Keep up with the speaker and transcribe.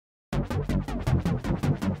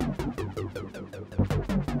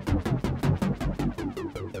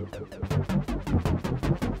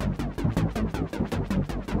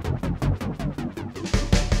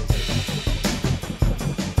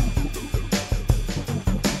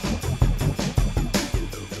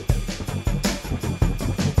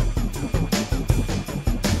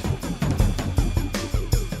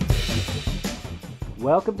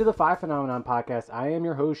Welcome to the Five Phenomenon Podcast. I am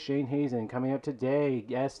your host, Shane Hazen. Coming up today,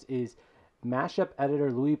 guest is mashup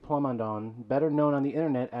editor Louis Plamondon, better known on the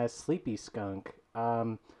internet as Sleepy Skunk.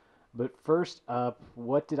 But first up,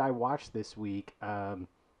 what did I watch this week?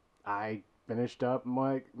 I finished up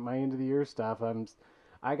my end of the year stuff.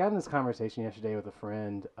 I got in this conversation yesterday with a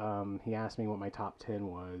friend. He asked me what my top 10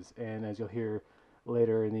 was, and as you'll hear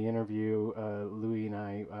later in the interview, Louis and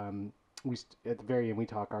I at the very end we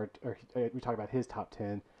talk about his top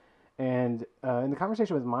 10, and in the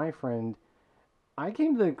conversation with my friend, I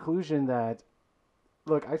came to the conclusion that,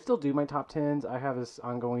 look, I still do my top 10s. I have this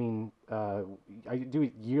ongoing, I do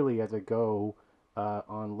it yearly as I go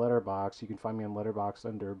on Letterboxd. You can find me on Letterboxd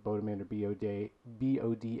under Bodamander,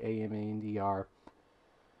 Bodamandr.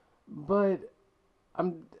 But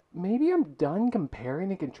maybe I'm done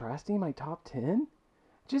comparing and contrasting my top 10,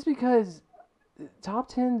 just because top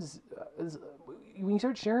 10s, when you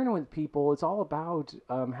start sharing it with people, it's all about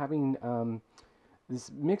having this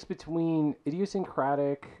mix between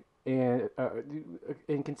idiosyncratic and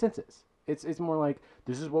consensus. It's more like,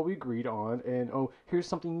 this is what we agreed on, and oh, here's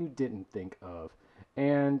something you didn't think of.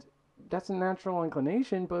 And that's a natural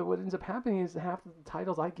inclination, but what ends up happening is half of the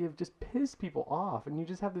titles I give just piss people off, and you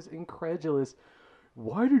just have this incredulous,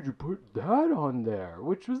 why did you put that on there?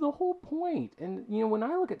 Which was the whole point. And, when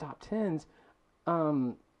I look at top 10s,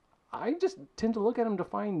 I just tend to look at them to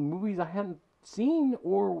find movies I hadn't seen,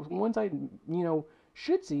 or ones I,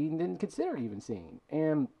 should see and didn't consider even seeing.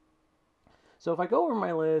 And so if I go over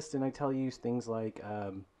my list and I tell you things like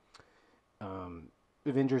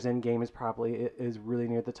Avengers Endgame is really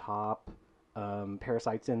near the top.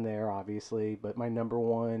 Parasite's in there, obviously, but my number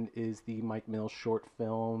one is the Mike Mills short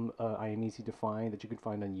film, I Am Easy to Find, that you can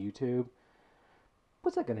find on YouTube.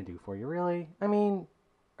 What's that going to do for you, really? I mean,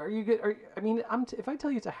 are you good? If I tell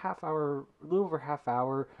you it's a little over half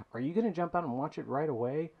hour, are you going to jump out and watch it right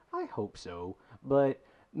away? I hope so. But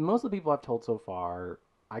most of the people I've told so far,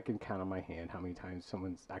 I can count on my hand how many times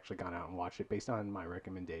someone's actually gone out and watched it based on my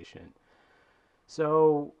recommendation.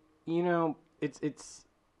 So, I'm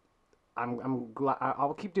glad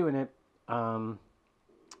I'll keep doing it.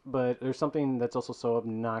 But there's something that's also so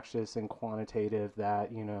obnoxious and quantitative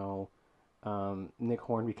that, Nick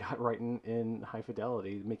Hornby got right in High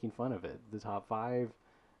Fidelity, making fun of it. The top 5,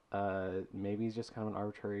 maybe it's just kind of an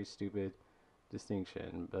arbitrary, stupid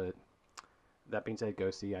distinction. But that being said, go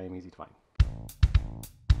see I Am Easy to Find.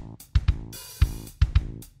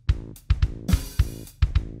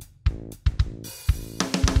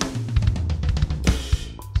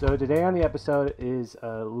 So today on the episode is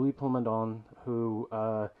Louis Plamondon, who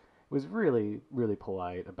was really, really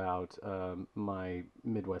polite about my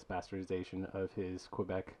Midwest bastardization of his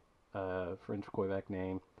French Quebec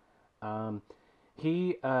name.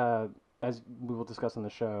 He, as we will discuss on the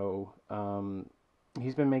show,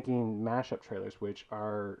 he's been making mashup trailers, which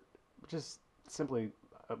are just simply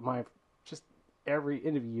every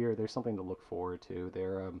end of year there's something to look forward to.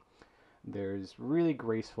 There's really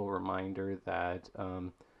graceful reminder that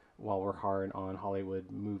while we're hard on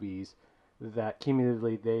Hollywood movies, that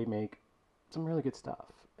cumulatively they make some really good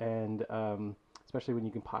stuff, and especially when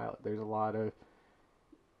you compile it. There's a lot of,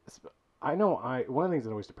 one of the things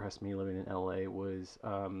that always depressed me living in LA was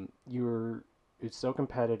it's so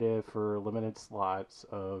competitive for limited slots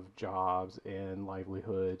of jobs and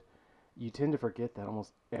livelihood. You tend to forget that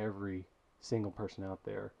almost every single person out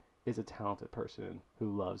there is a talented person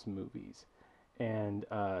who loves movies, and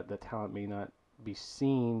the talent may not be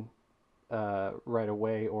seen right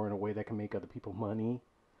away or in a way that can make other people money,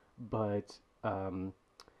 but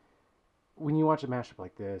when you watch a mashup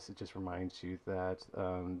like this, it just reminds you that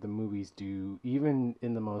the movies do, even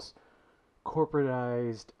in the most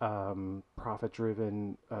corporatized,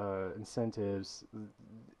 profit-driven incentives,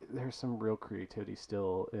 there's some real creativity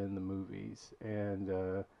still in the movies.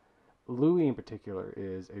 And Louis in particular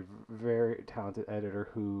is a very talented editor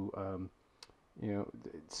who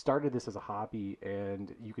started this as a hobby,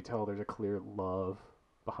 and you could tell there's a clear love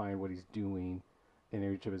behind what he's doing in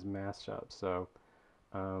each of his mashups. So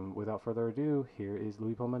without further ado, here is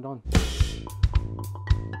Louis Plamondon.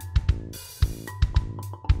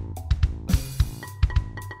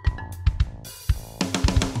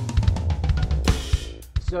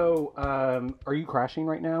 So, are you crashing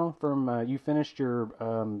right now? From you finished your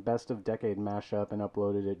best of decade mashup and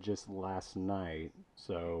uploaded it just last night.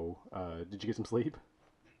 So, did you get some sleep?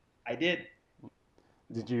 I did.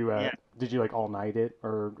 Did you Yeah. like all night it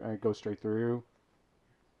or go straight through?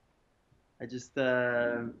 I just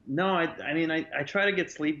no, I mean I try to get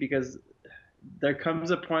sleep because there comes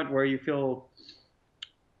a point where you feel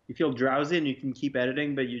drowsy and you can keep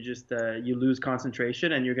editing, but you just you lose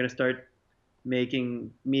concentration and you're gonna start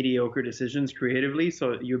making mediocre decisions creatively.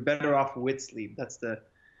 So you're better off with sleep. That's the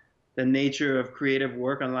nature of creative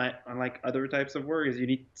work, unlike other types of work, is you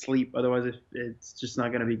need sleep. Otherwise, it's just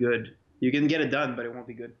not gonna be good. You can get it done, but it won't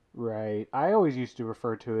be good. Right. I always used to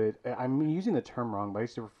refer to it. I'm using the term wrong, but I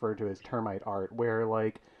used to refer to it as termite art, where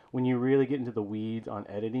like when you really get into the weeds on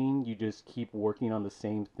editing, you just keep working on the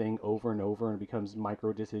same thing over and over, and it becomes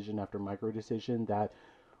micro decision after micro decision. That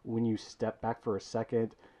when you step back for a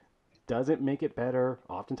second, doesn't make it better.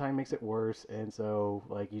 Oftentimes makes it worse, and so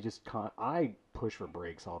like you just can't. I push for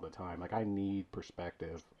breaks all the time. Like I need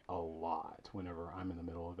perspective a lot whenever I'm in the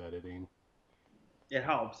middle of editing. It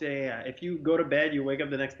helps. Yeah, yeah, yeah. If you go to bed, you wake up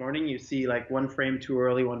the next morning, you see like one frame too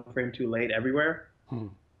early, one frame too late everywhere, Hmm.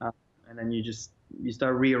 uh, and then you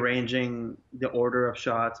start rearranging the order of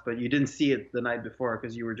shots, but you didn't see it the night before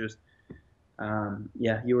because you were just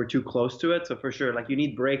yeah, you were too close to it. So for sure, like you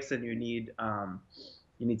need breaks and you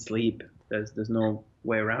need sleep. There's no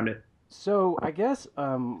way around it. So I guess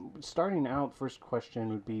starting out, first question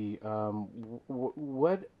would be,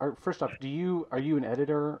 what are first off, do you are you an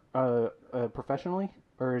editor professionally,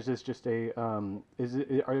 or is this just a is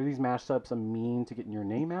it are these mashups a mean to getting your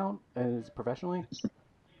name out as professionally?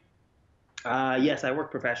 Yes, I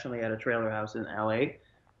work professionally at a trailer house in LA,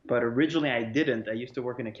 but originally I didn't. I used to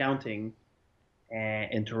work in accounting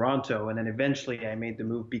in Toronto, and then eventually I made the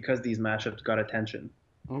move because these mashups got attention.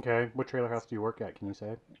 Okay, what trailer house do you work at? Can you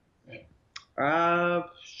say?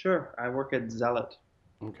 Sure. I work at Zealot.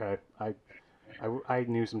 Okay, I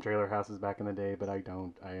knew some trailer houses back in the day, but I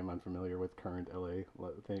don't. I am unfamiliar with current LA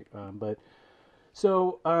thing. But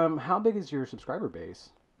so, how big is your subscriber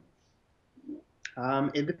base?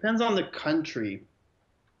 It depends on the country.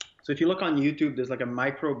 So if you look on YouTube, there's like a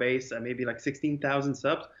micro base at maybe like 16,000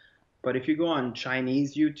 subs. But if you go on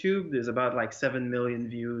Chinese YouTube, there's about like 7 million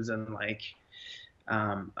views and like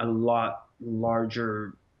a lot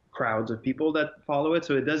larger crowds of people that follow it.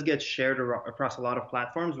 So it does get shared across a lot of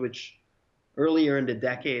platforms, which earlier in the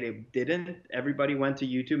decade it didn't. Everybody went to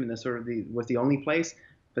YouTube and this sort of was the only place.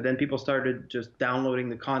 But then people started just downloading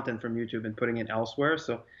the content from YouTube and putting it elsewhere.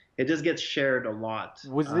 So it just gets shared a lot.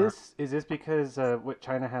 Was this is this because what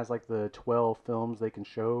China has like the 12 films they can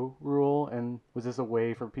show rule, and was this a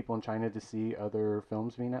way for people in China to see other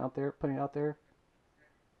films being out there, putting out there?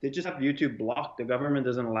 They just have YouTube blocked. The government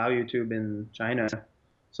doesn't allow YouTube in China.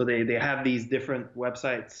 So they have these different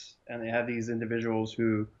websites and they have these individuals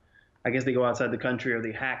who I guess they go outside the country or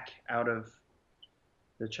they hack out of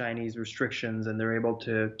the Chinese restrictions and they're able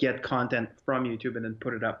to get content from YouTube and then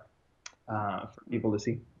put it up for people to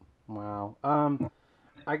see. Wow.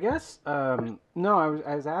 I guess no.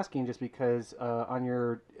 I was asking just because on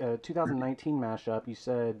your 2019 mashup, you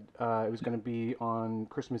said it was going to be on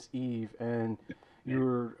Christmas Eve, and you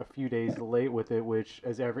were a few days late with it, which,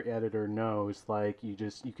 as every editor knows, like you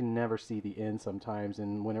can never see the end sometimes.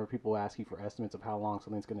 And whenever people ask you for estimates of how long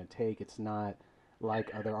something's going to take, it's not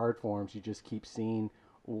like other art forms. You just keep seeing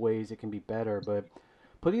ways it can be better. But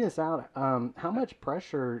putting this out, how much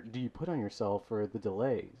pressure do you put on yourself for the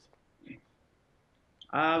delays?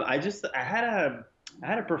 I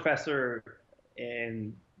had a professor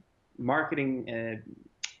in marketing and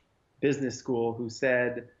business school who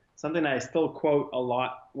said something I still quote a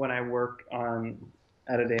lot when I work on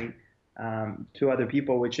editing to other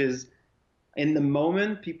people, which is in the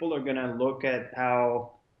moment, people are gonna look at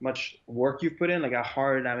how much work you've put in, like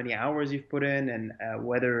how many hours you've put in, and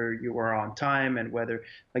whether you were on time, and whether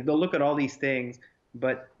like they'll look at all these things,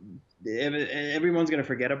 but everyone's gonna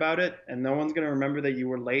forget about it, and no one's gonna remember that you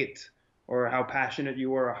were late or how passionate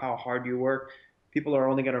you were or how hard you worked. People are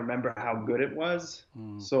only gonna remember how good it was.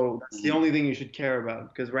 Hmm. So that's the only thing you should care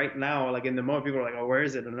about. Because right now, like in the moment, people are like, "Oh, where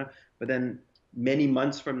is it?" But then many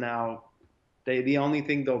months from now, the only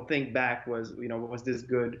thing they'll think back was, was this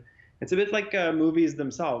good? It's a bit like movies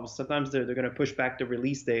themselves. Sometimes they're going to push back the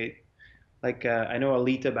release date. Like I know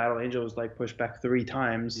Alita: Battle Angel was like pushed back 3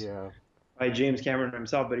 times Yeah. by James Cameron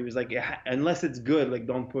himself, but he was like, unless it's good, like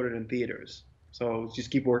don't put it in theaters. So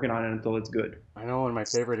just keep working on it until it's good. I know one of my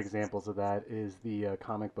favorite examples of that is the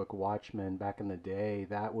comic book Watchmen back in the day.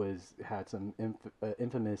 That was had some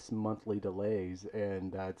infamous monthly delays, and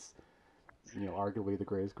that's arguably the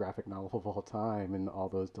greatest graphic novel of all time, and all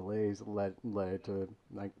those delays led to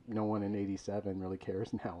like no one in '87 really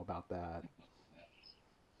cares now about that.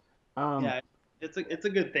 Um, Yeah, it's a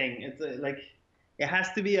good thing. Like it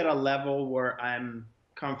has to be at a level where I'm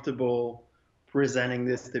comfortable presenting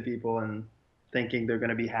this to people and thinking they're going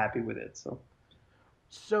to be happy with it. So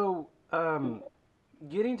so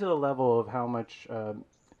getting to the level of how much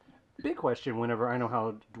big question. Whenever I know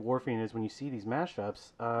how dwarfing is when you see these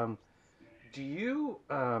mashups, do you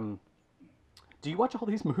do you watch all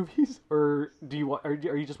these movies, or are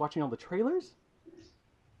you just watching all the trailers?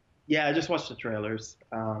 yeah, I just watched the trailers.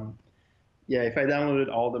 Yeah, if I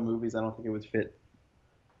downloaded all the movies, I don't think it would fit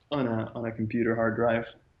on a computer hard drive.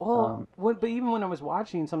 Well, Um, but even when I was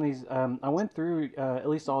watching some of these, I went through at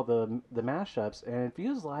least all the mashups, and it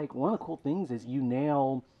feels like one of the cool things is you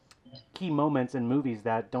nail key moments in movies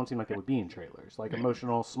that don't seem like they would be in trailers, like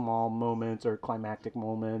emotional small moments or climactic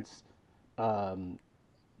moments. Um,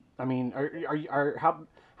 I mean,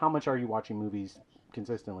 how much are you watching movies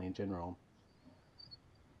consistently in general?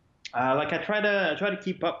 like I try to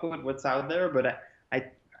keep up with what's out there, but I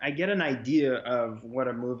I get an idea of what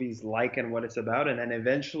a movie's like and what it's about, and then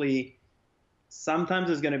eventually sometimes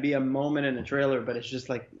there's going to be a moment in the trailer, but it's just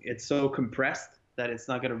like it's so compressed that it's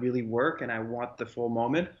not going to really work, and I want the full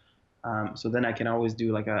moment. So then I can always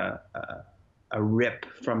do like a rip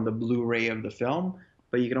from the Blu-ray of the film,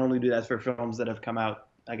 but you can only do that for films that have come out,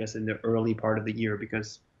 I guess, in the early part of the year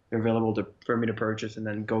because they're available for me to purchase and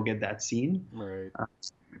then go get that scene. Right.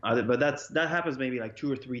 But that happens maybe like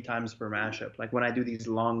 2 or 3 times per mashup. Like when I do these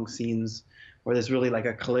long scenes where there's really like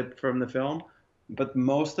a clip from the film, but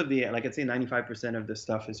most of the like I'd say 95% of the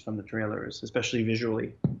stuff is from the trailers, especially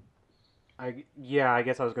visually. I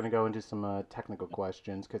guess I was going to go into some technical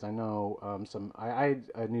questions because I know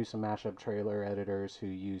I knew some mashup trailer editors who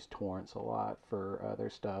use torrents a lot for their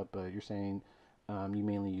stuff, but you're saying you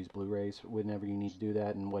mainly use Blu-rays whenever you need to do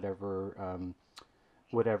that, and whatever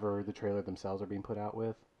the trailer themselves are being put out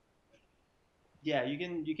with. Yeah, you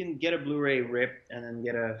can get a Blu-ray rip and then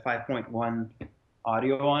get a 5.1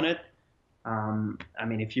 audio on it. I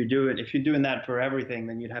mean, if you're doing that for everything,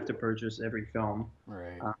 then you'd have to purchase every film.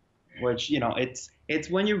 Right. Uh, which it's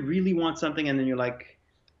when you really want something and then you're like,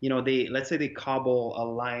 they let's say they cobble a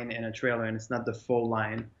line in a trailer and it's not the full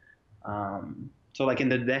line. So like in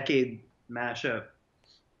the Decade mashup,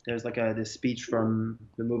 there's like this speech from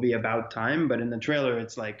the movie About Time, but in the trailer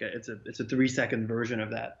it's like it's a 3-second version of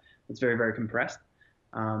that. It's very very compressed.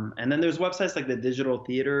 And then there's websites like the Digital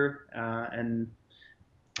Theater and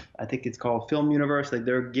I think it's called Film Universe. Like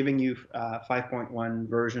they're giving you 5.1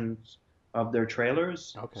 versions of their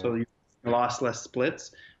trailers, Okay. so you lossless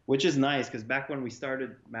splits, which is nice because back when we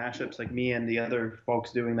started mashups, like me and the other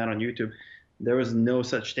folks doing that on YouTube, there was no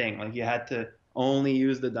such thing. Like you had to only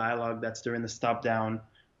use the dialogue that's during the stop down,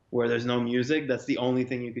 where there's no music. That's the only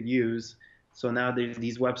thing you could use. So now there's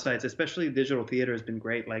these websites, especially Digital Theater, has been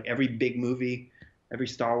great. Like every big movie, every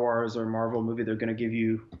Star Wars or Marvel movie, they're going to give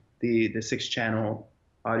you the 6 channel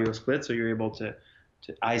audio split, so you're able to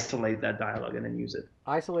isolate that dialogue and then use it.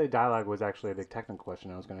 Isolated dialogue was actually a big technical question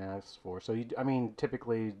I was going to ask for. So, I mean,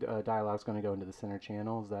 typically dialogue's going to go into the center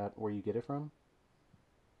channel. Is that where you get it from?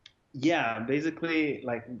 Yeah, basically,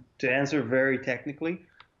 like to answer very technically,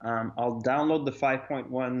 I'll download the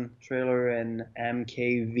 5.1 trailer in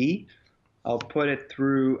MKV. I'll put it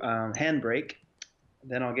through Handbrake.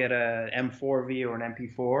 Then I'll get a M4V or an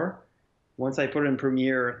MP4. Once I put it in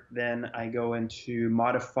Premiere, then I go into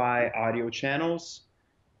modify audio channels,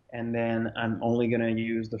 and then I'm only going to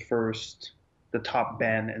use the top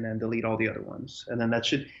band, and then delete all the other ones. And then that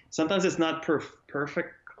should, sometimes it's not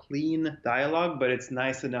perfect, clean dialogue, but it's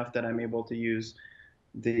nice enough that I'm able to use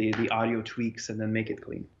the audio tweaks and then make it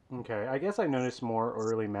clean. Okay, I guess I noticed more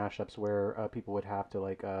early mashups where people would have to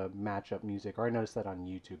like match up music, or I noticed that on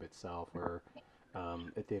YouTube itself, where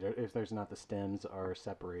if there's not the stems are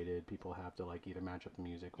separated, people have to like either match up the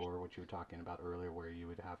music or what you were talking about earlier, where you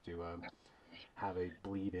would have to have a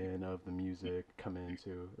bleed in of the music come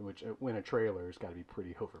into which when a trailer's got to be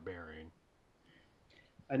pretty overbearing.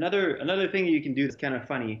 Another thing you can do that's kind of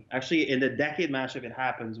funny, actually in the Decade mashup, it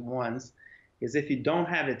happens once, is if you don't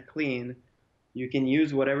have it clean, you can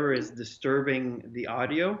use whatever is disturbing the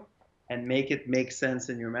audio and make it make sense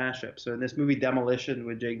in your mashup. So in this movie Demolition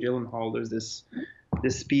with Jake Gyllenhaal, there's this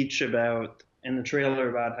speech about in the trailer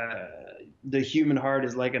about the human heart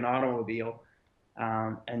is like an automobile,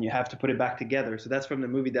 and you have to put it back together. So that's from the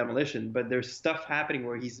movie Demolition. But there's stuff happening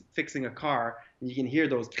where he's fixing a car, and you can hear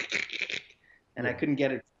those, and I Yeah. couldn't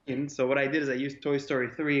get it in. So what I did is I used Toy Story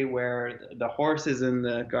 3, where the horse is in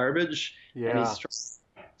the garbage, and Yeah.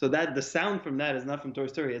 so that the sound from that is not from Toy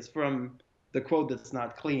Story. It's from the quote that's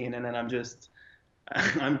not clean, and then I'm just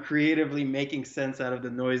I'm creatively making sense out of the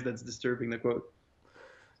noise that's disturbing the quote.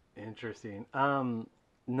 Interesting.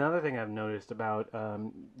 Another thing I've noticed about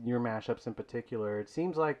your mashups in particular, it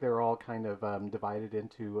seems like they're all kind of divided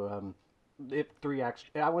into three act.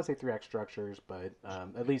 I wouldn't say three act structures, but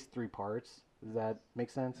at least three parts. Does that make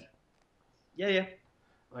sense? Yeah, yeah.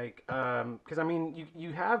 Like, because I mean,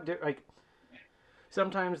 you have like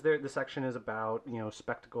sometimes the section is about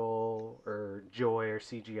spectacle or joy or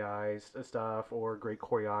CGI stuff or great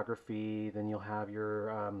choreography. Then you'll have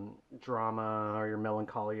your drama or your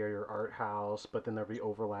melancholy or your art house, but then there'll be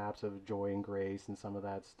overlaps of joy and grace and some of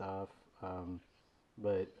that stuff.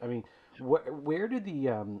 But I mean, where did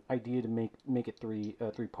the idea to make it three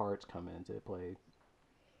parts come into play?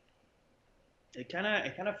 It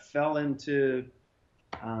kind of fell into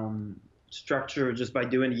um, structure just by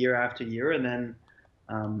doing year after year, and then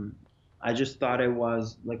um, I just thought it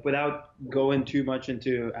was like without going too much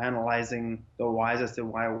into analyzing the whys as to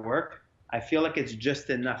why it worked. I feel like it's just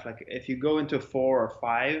enough. Like if you go into four or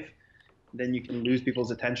five, then you can lose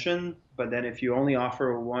people's attention. But then if you only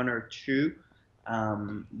offer one or two,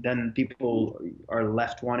 then people are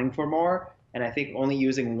left wanting for more. And I think only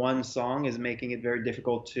using one song is making it very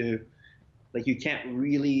difficult to like you can't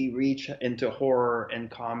really reach into horror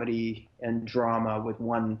and comedy and drama with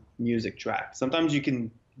one music track. Sometimes you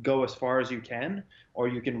can go as far as you can, or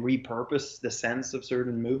you can repurpose the sense of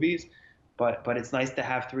certain movies. But it's nice to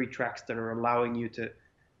have three tracks that are allowing you to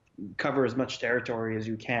cover as much territory as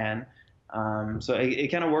you can. So it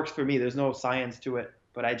kind of works for me. There's no science to it,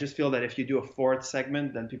 but I just feel that if you do a fourth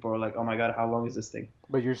segment, then people are like, "Oh my God, how long is this thing?"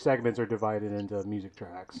 But your segments are divided into music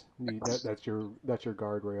tracks. That's your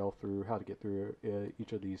guardrail through how to get through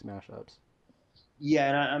each of these mashups.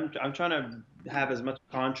 Yeah, and I'm trying to have as much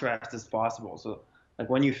contrast as possible. So like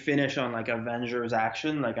when you finish on like Avengers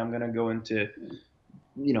action, like I'm gonna go into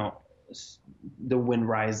you know the wind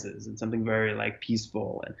rises and something very like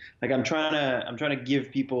peaceful and like I'm trying to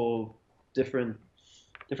give people different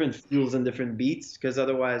different feels and different beats because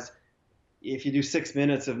otherwise if you do 6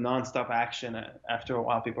 minutes of nonstop action after a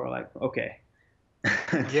while people are like okay.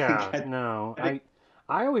 Yeah, I no, think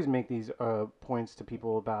I always make these points to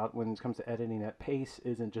people about when it comes to editing that pace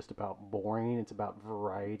isn't just about boring; it's about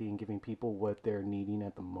variety and giving people what they're needing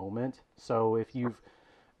at the moment. So if you've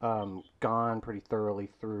gone pretty thoroughly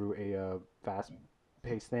through a fast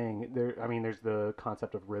paced thing, I mean, there's the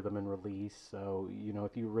concept of rhythm and release. So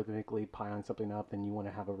if you rhythmically piling something up, then you want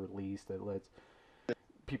to have a release that lets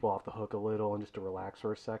people off the hook a little and just to relax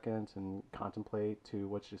for a second and contemplate to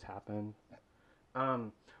what's just happened.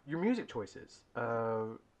 Your music choices.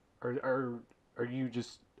 Are you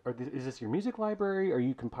just is this your music library? Are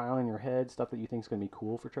you compiling in your head stuff that you think is going to be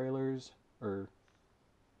cool for trailers? Or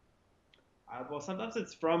well sometimes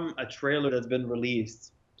it's from a trailer that's been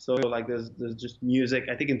released so like there's just music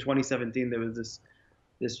I think in 2017 there was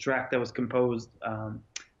this track that was composed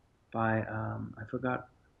by I forgot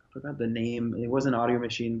the name. It wasn't Audio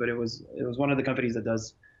Machine, but it was one of the companies that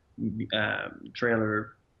does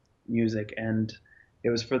trailer music, and it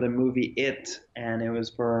was for the movie It, and it was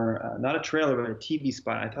for not a trailer but a TV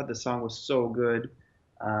spot. I thought the song was so good.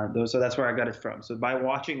 So that's where I got it from. So by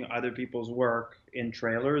watching other people's work in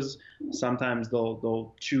trailers, sometimes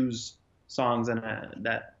they'll choose songs and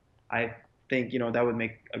that I think that would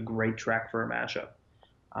make a great track for a mashup.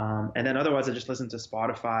 And then otherwise, I just listen to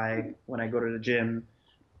Spotify when I go to the gym,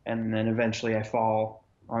 and then eventually I fall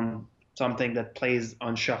on something that plays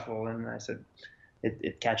on shuffle, and I said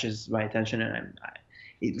it catches my attention,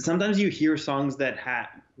 and sometimes you hear songs that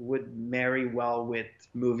would marry well with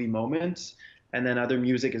movie moments, and then other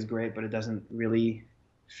music is great, but it doesn't really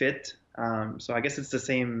fit. So I guess it's the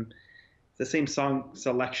same song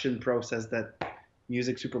selection process that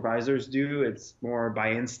music supervisors do. It's more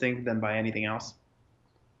by instinct than by anything else.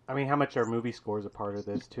 I mean, how much are movie scores a part of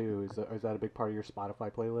this too? Is that a big part of your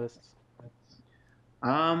Spotify playlists?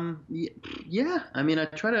 Yeah. I mean, I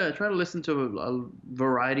try to listen to a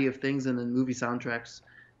variety of things, and then movie soundtracks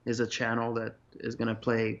is a channel that is gonna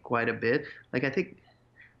play quite a bit. Like I think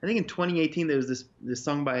in 2018 there was this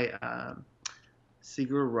song by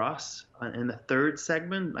Sigur Rós in the third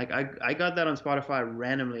segment. Like I got that on Spotify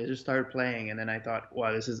randomly. It just started playing, and then I thought,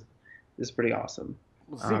 wow, this is pretty awesome.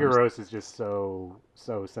 Well, Um, Sigur is just so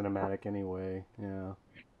cinematic anyway. Yeah.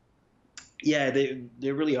 yeah,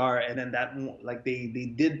 they really are. And then like they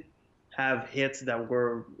did have hits that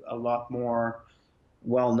were a lot more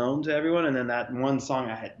well known to everyone, and then that one song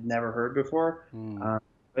I had never heard before. Hmm. Uh,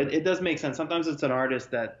 but it does make sense. Sometimes it's an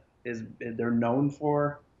artist that they're known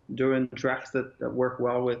for doing tracks that work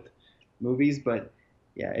well with movies, but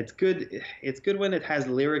Yeah, it's good. It's good when it has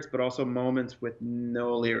lyrics, but also moments with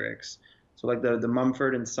no lyrics. So like the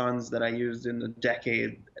Mumford and Sons that I used in the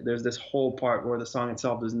decade, there's this whole part where the song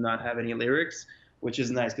itself does not have any lyrics, which is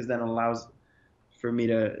nice because then it allows for me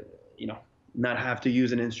to, you know, not have to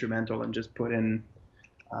use an instrumental and just put in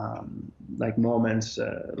like moments,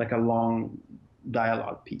 like a long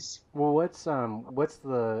dialogue piece. Well, what's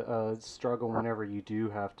the struggle whenever you do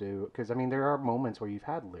have to? Because I mean, there are moments where you've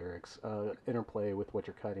had lyrics interplay with what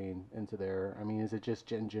you're cutting into there. I mean, is it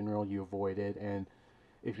just in general you avoid it, and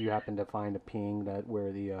if you happen to find a ping that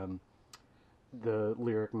where the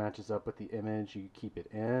lyric matches up with the image, you keep it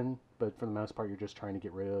in. But for the most part, you're just trying to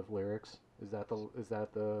get rid of lyrics. Is that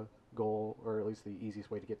the goal, or at least the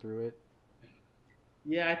easiest way to get through it?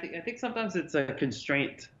 Yeah, I think sometimes it's a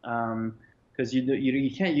constraint because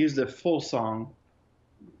you can't use the full song.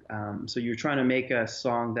 So you're trying to make a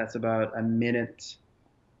song that's about a minute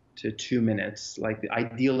to 2 minutes, like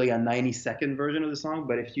ideally a 90-second version of the song.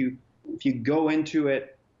 But if you go into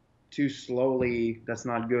it too slowly, that's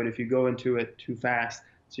not good. If you go into it too fast,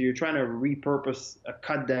 so you're trying to repurpose a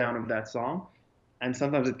cut down of that song, and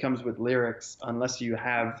sometimes it comes with lyrics unless you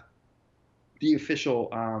have the official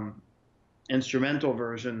instrumental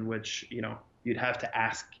version, which you'd have to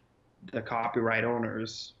ask the copyright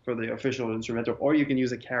owners for the official instrumental, or you can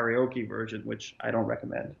use a karaoke version, which I don't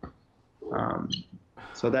recommend. Um,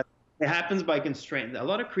 so that it happens by constraint. A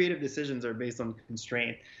lot of creative decisions are based on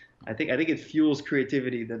constraint. I think it fuels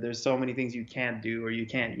creativity that there's so many things you can't do or you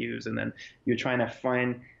can't use, and then you're trying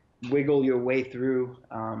to wiggle your way through.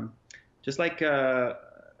 Just like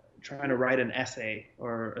trying to write an essay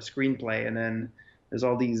or a screenplay, and then there's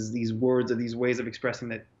all these words or these ways of expressing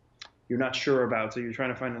that you're not sure about. So you're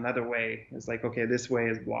trying to find another way. It's like, okay, this way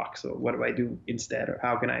is blocked. So what do I do instead, or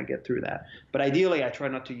how can I get through that? But ideally, I try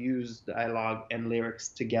not to use dialogue and lyrics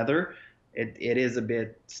together. It is a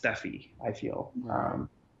bit stuffy, I feel. Right.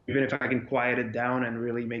 Even if I can quiet it down and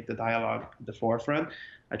really make the dialogue the forefront,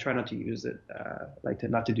 I try not to use it, like to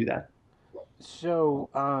not to do that. So,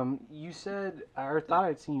 you said, or thought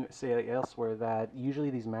I'd seen you say elsewhere that usually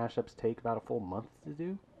these mashups take about a full month to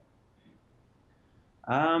do.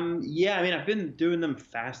 Yeah, I mean, I've been doing them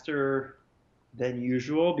faster than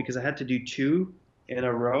usual because I had to do two in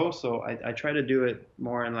a row. So I try to do it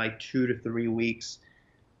more in like 2 to 3 weeks.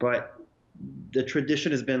 But the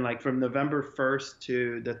tradition has been like from November 1st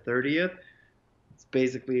to the 30th. It's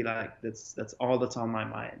basically like that's all that's on my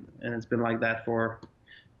mind, and it's been like that for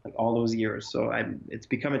like all those years. So it's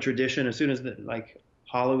become a tradition. As soon as like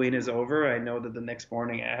Halloween is over, I know that the next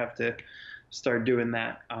morning I have to start doing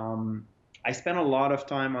that. I spend a lot of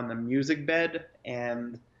time on the music bed,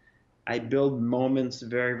 and I build moments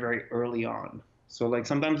very, very early on. So like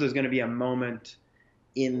sometimes there's going to be a moment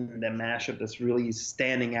in the mashup that's really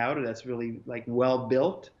standing out, or that's really like well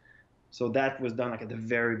built. So that was done like at the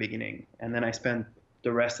very beginning, and then I spent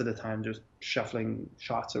the rest of the time just shuffling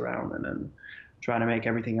shots around and then trying to make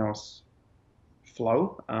everything else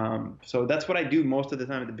flow. So that's what I do most of the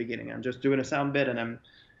time at the beginning. I'm just doing a sound bit, and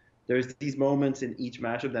there's these moments in each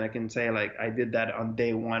mashup that I can say like I did that on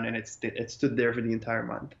day one, and it stood there for the entire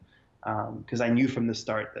month because I knew from the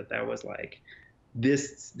start that that was like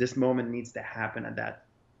this moment needs to happen at that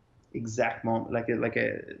exact moment.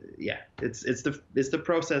 Yeah. It's the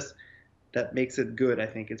process that makes it good. I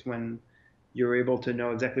think it's when you're able to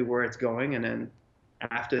know exactly where it's going, and then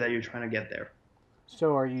after that you're trying to get there.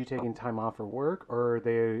 So, are you taking time off for work, or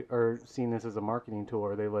are seeing this as a marketing tool?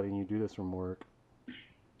 Or are they letting you do this from work?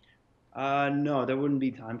 No, there wouldn't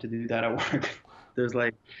be time to do that at work. There's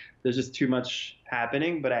like there's just too much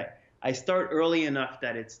happening, but I start early enough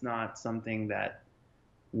that it's not something that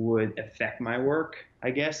would affect my work,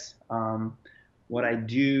 I guess. What I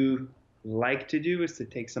do like to do is to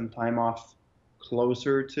take some time off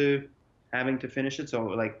closer to having to finish it. So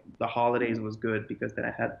like the holidays was good because then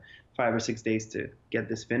I had 5 or 6 days to get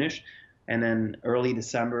this finished. And then early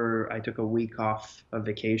December, I took a week off of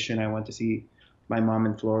vacation. I went to see my mom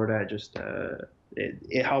in Florida. I just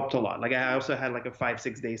it helped a lot. Like I also had like a 5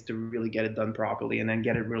 6 days to really get it done properly, and then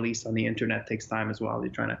get it released on the internet takes time as well.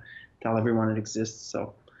 You're trying to tell everyone it exists,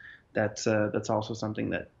 so that's also something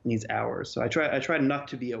that needs hours. So I try not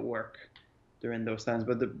to be at work during those times,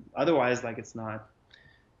 but otherwise like it's not.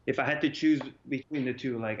 If I had to choose between the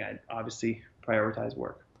two, like I'd obviously prioritize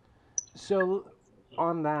work. So,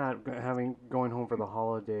 on that, having going home for the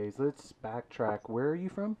holidays, let's backtrack. Where are you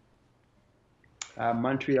from?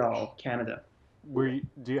 Montreal, Canada.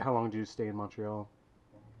 How long do you stay in Montreal?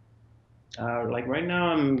 Like right now,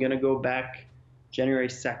 I'm gonna go back January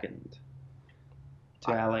 2nd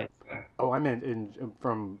to I, LA. Oh, I meant in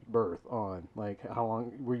from birth on. Like, how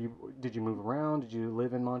long were you? Did you move around? Did you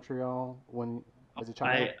live in Montreal when as a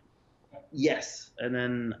child? I Yes, and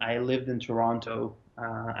then I lived in Toronto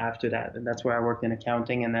after that, and that's where I worked in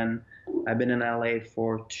accounting. And then I've been in LA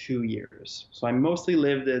for 2 years. So I mostly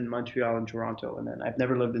lived in Montreal and Toronto, and then I've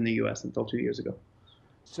never lived in the US until 2 years ago.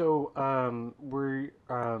 So,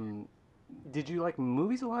 did you like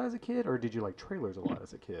movies a lot as a kid, or did you like trailers a lot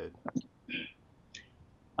as a kid?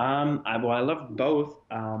 Well, I love both.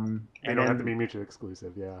 They And don't have to be then mutually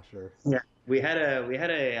exclusive. Yeah, sure. yeah, we had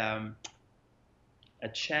a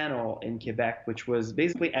channel in Quebec which was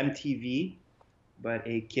basically MTV, but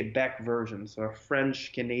a Quebec version, so a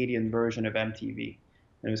French Canadian version of MTV,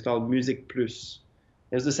 and it was called MusiquePlus.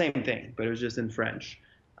 It was the same thing, but it was just in French.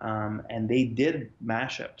 And they did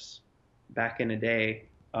mashups back in the day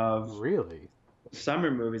of Really? summer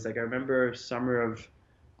movies. Like I remember summer of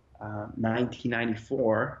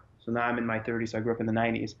 1994. So now I'm in my 30s, so I grew up in the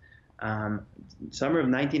 90s. Um, Summer of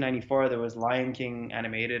 1994, there was Lion King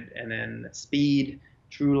animated, and then Speed,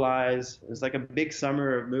 True Lies. It was like a big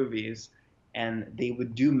summer of movies, and they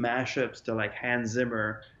would do mashups to like Hans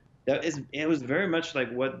Zimmer. It was very much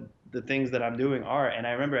like what the things that I'm doing are. And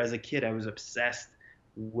I remember as a kid, I was obsessed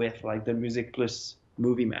with like the Music Plus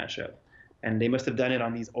movie mashup, and they must have done it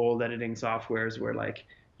on these old editing softwares where like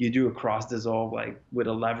you do a cross dissolve like with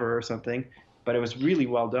a lever or something, but it was really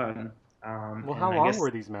well done. Well, how And I long guess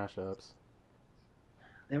were these mashups?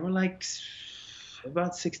 they were like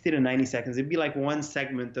about 60 to 90 seconds. It'd be like one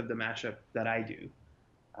segment of the mashup that I do.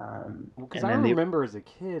 Because And I then they, remember as a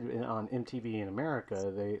kid on MTV in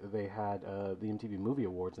America, they had the MTV Movie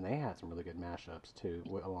Awards, and they had some really good mashups too,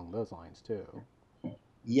 along those lines too.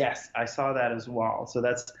 yes, I saw that as well. So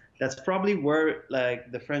that's probably where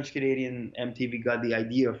like the French Canadian MTV got the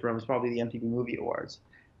idea from. It's probably the MTV Movie Awards,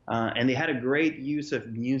 and they had a great use of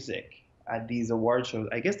music at these award shows.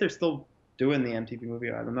 I guess they're still doing the MTV Movie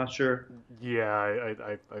Awards. I'm not sure. Yeah,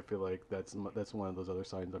 I feel like that's one of those other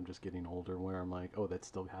signs I'm just getting older, where I'm like, oh, that's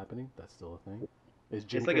still happening. That's still a thing. Is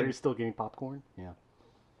Jim It's like a Carrey still getting popcorn? Yeah.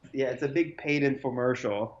 Yeah, it's a big paid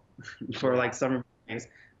infomercial for Yeah. like summer movies.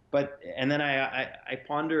 But and then I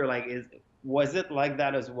ponder like is was it like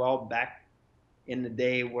that as well back in the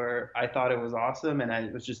day where I thought it was awesome and I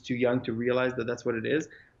was just too young to realize that that's what it is.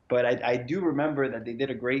 But I do remember that they did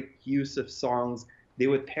a great use of songs. They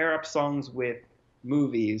would pair up songs with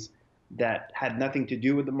movies that had nothing to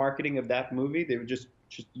do with the marketing of that movie. They would just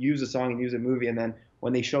use a song and use a movie, and then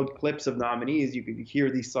when they showed clips of nominees, you could hear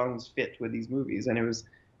these songs fit with these movies, and it was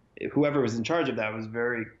whoever was in charge of that was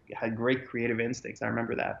very had great creative instincts. I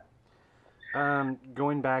remember that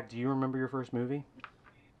Going back, do you remember your first movie?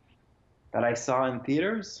 that I saw in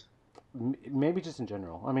theaters. Maybe just in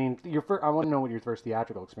general. I mean, your first. I want to know what your first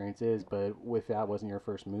theatrical experience is, but if that wasn't your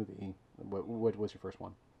first movie, what was your first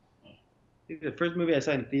one? The first movie I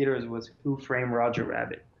saw in theaters was Who Framed Roger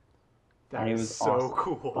Rabbit, and That it is was so awesome.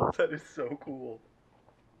 cool. That is so cool.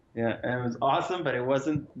 Yeah, and it was awesome, but it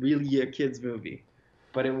wasn't really a kids movie.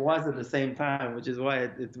 But it was at the same time, which is why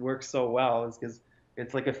it works so well. Is because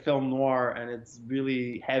it's like a film noir and it's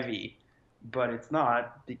really heavy, but it's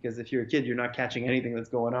not because if you're a kid, you're not catching anything that's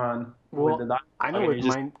going on with the Well, dialogue, I know and with you're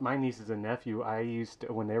just my nieces and nephew, I used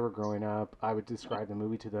to, when they were growing up, I would describe the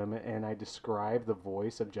movie to them, and I describe the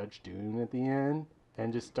voice of Judge Doom at the end,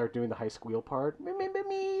 and just start doing the high squeal part. Remember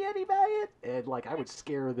me, anybody? And like I would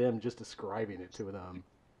scare them just describing it to them.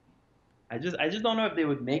 I just don't know if they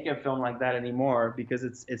would make a film like that anymore because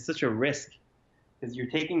it's such a risk because you're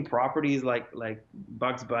taking properties like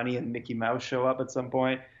Bugs Bunny and Mickey Mouse show up at some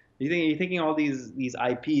point. You're thinking all these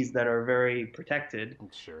IPs that are very protected,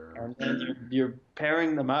 Sure. and then you're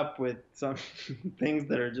pairing them up with some things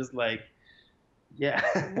that are just like, yeah,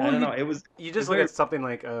 I Well, don't you know. you It's just look very at something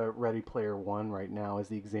like Ready Player One right now as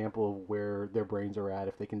the example of where their brains are at.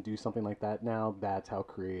 If they can do something like that now, that's how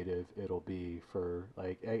creative it'll be for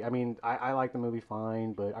like. I mean, I like the movie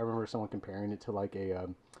fine, but I remember someone comparing it to like a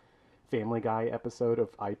Family Guy episode of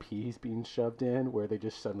IPs being shoved in, where they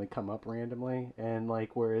just suddenly come up randomly, and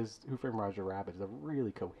like whereas Who Framed Roger Rabbit is a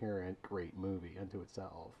really coherent, great movie unto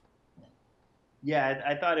itself. Yeah,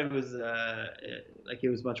 I thought it was like it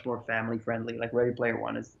was much more family friendly. Like Ready Player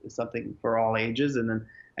One is something for all ages, and then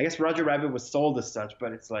I guess Roger Rabbit was sold as such,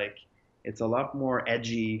 but it's like it's a lot more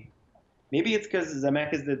edgy. Maybe it's because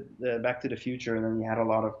Zemeckis did the Back to the Future, and then he had a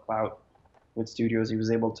lot of clout with studios. He was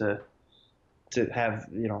able to have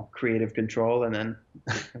creative control, and then.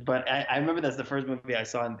 But I remember that's the first movie I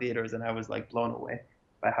saw in theaters, and I was like blown away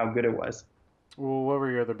by how good it was. Well, what were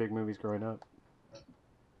your other big movies growing up?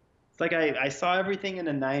 It's like I saw everything in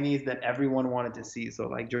the 90s that everyone wanted to see. So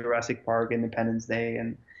like Jurassic Park, Independence Day,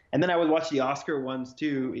 and And then I would watch the Oscar ones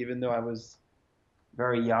too, even though I was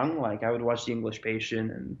very young. Like I would watch The English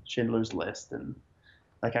Patient and Schindler's List, and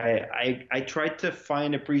like I tried to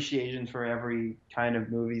find appreciation for every kind of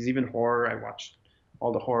movies, even horror. I watched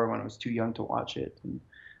all the horror when I was too young to watch it, and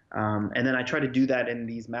then I try to do that in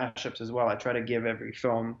these mashups as well. I try to give every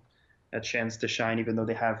film a chance to shine, even though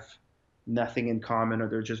they have nothing in common or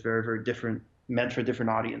they're just very, very different, meant for different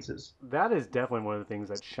audiences. That is definitely one of the things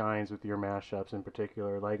that shines with your mashups in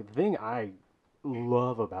particular. Like the thing I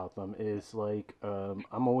love about them is like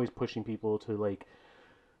I'm always pushing people to like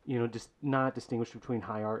just not distinguish between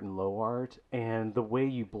high art and low art, and the way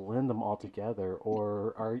you blend them all together.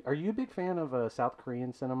 Or are you a big fan of South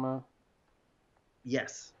Korean cinema?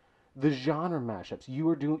 Yes. The genre mashups you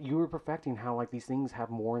were perfecting how like these things have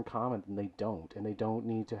more in common than they don't, and they don't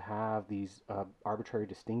need to have these arbitrary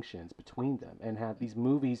distinctions between them, and have these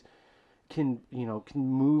movies can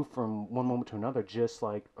move from one moment to another, just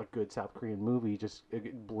like a good South Korean movie. Just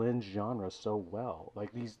it blends genres so well.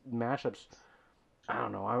 Like these mashups, I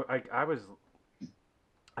don't know.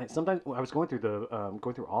 Sometimes I was going through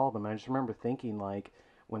all of them. And I just remember thinking like,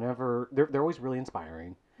 whenever they're always really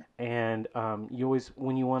inspiring, and you always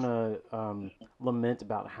when you want to lament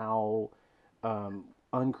about how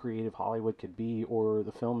uncreative Hollywood could be, or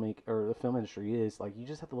the film industry is, like you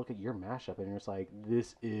just have to look at your mashup and it's like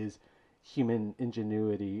this is human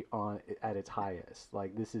ingenuity on at its highest.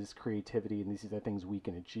 Like this is creativity, and these are the things we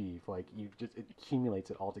can achieve. Like you just it accumulates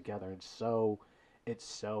it all together. And it's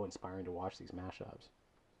so inspiring to watch these mashups.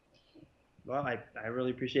 Well, I really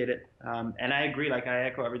appreciate it. And I agree, like I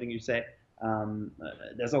echo everything you say.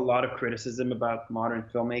 There's a lot of criticism about modern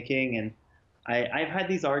filmmaking, and I've had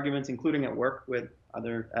these arguments, including at work with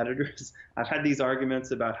other editors. I've had these arguments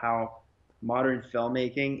about how modern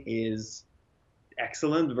filmmaking is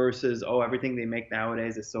excellent versus, oh, everything they make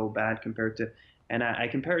nowadays is so bad compared to, and I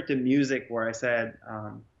compare it to music where I said,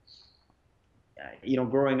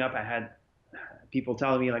 growing up, I had people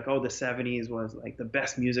telling me like, oh, the 70s was like the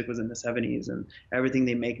best music was in the 70s, and everything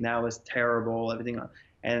they make now is terrible. Everything,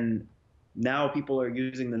 and now people are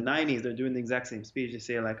using the 90s. They're doing the exact same speech. They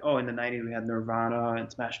say like, oh, in the 90s we had Nirvana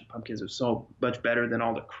and Smashing Pumpkins was so much better than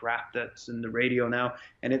all the crap that's in the radio now.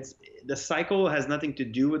 And it's the cycle has nothing to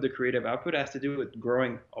do with the creative output. It has to do with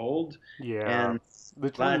growing old Yeah, and the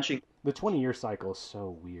 20 latching. the 20-year cycle is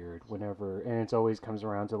so weird whenever, and it always comes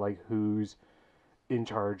around to like who's in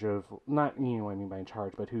charge of, not what I mean by in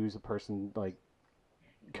charge, but who's the person like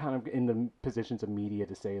kind of in the positions of media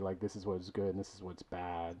to say like this is what's good and this is what's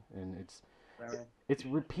bad. And it's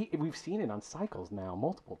repeat we've seen it on cycles now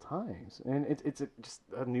multiple times, and just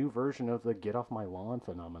a new version of the get off my lawn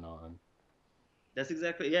phenomenon. That's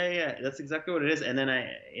exactly, yeah, yeah, yeah. That's exactly what it is. And then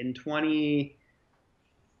in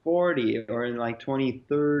 2040 or in like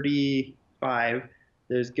 2035,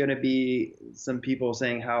 there's gonna be some people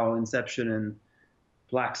saying how Inception and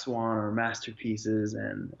Black Swan are masterpieces,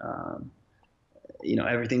 and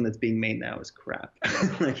everything that's being made now is crap.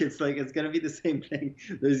 Like it's gonna be the same thing.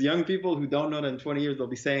 There's young people who don't know that in 20 years they'll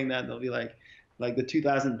be saying that, and they'll be like the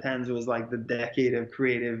 2010s was like the decade of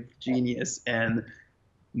creative genius, and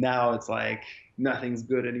now it's like nothing's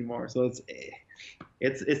good anymore. So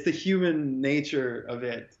it's the human nature of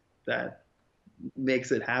it that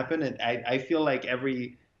makes it happen. And I feel like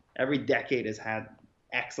every decade has had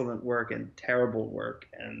excellent work and terrible work,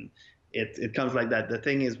 and it comes like that. The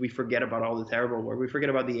thing is, we forget about all the terrible work. We forget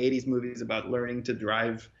about the 80s movies about learning to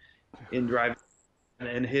drive and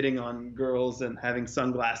hitting on girls and having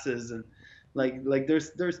sunglasses, and like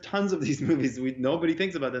there's tons of these movies nobody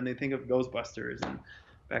thinks about them. They think of Ghostbusters and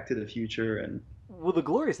Back to the Future and Well, the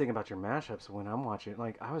glorious thing about your mashups when I'm watching,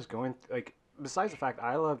 like I was going like, besides the fact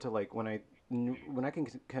I love to like when I can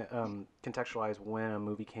contextualize when a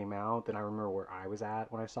movie came out, then I remember where I was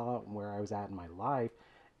at when I saw it and where I was at in my life.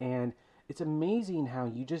 And it's amazing how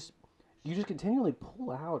you just continually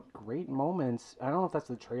pull out great moments. I don't know if that's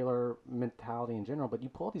the trailer mentality in general, but you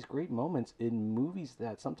pull out these great moments in movies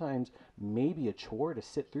that sometimes may be a chore to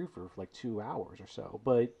sit through for like 2 hours or so,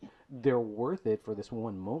 but they're worth it for this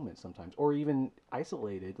one moment sometimes, or even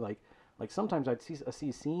isolated. Like sometimes I see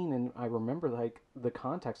a scene and I remember like the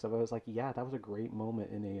context of it. I was like, yeah, that was a great moment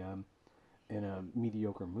in a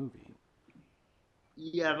mediocre movie.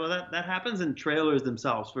 yeah, well, that happens in trailers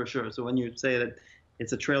themselves for sure. So when you say that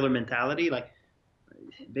it's a trailer mentality, like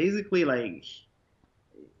basically like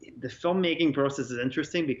the filmmaking process is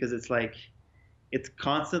interesting because it's like it's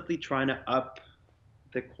constantly trying to up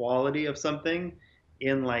the quality of something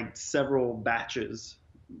in like several batches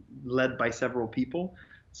led by several people.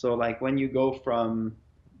 So like when you go from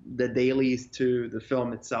the dailies to the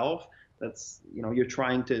film itself, that's you're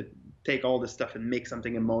trying to take all this stuff and make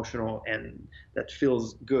something emotional and that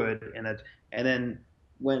feels good, and then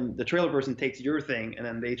when the trailer person takes your thing and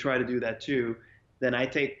then they try to do that too, then I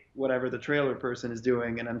take whatever the trailer person is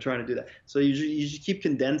doing and I'm trying to do that. So you just keep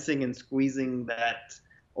condensing and squeezing that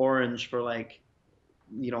orange for like,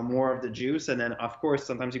 more of the juice, and then of course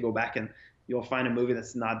sometimes you go back and you'll find a movie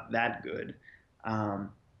that's not that good.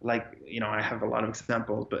 Like, I have a lot of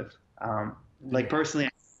examples, but like Yeah. personally,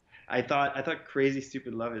 I thought Crazy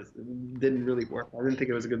Stupid Love didn't really work. I didn't think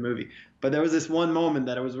it was a good movie. But there was this one moment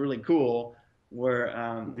that it was really cool where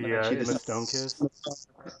The she Emma decides, Stone kiss.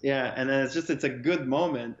 yeah, and then it's a good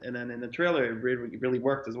moment, and then in the trailer it really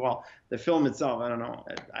worked as well. The film itself, I don't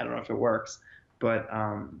know if it works, but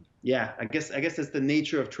yeah, I guess it's the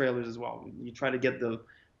nature of trailers as well. You try to get the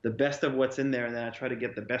best of what's in there, and then I try to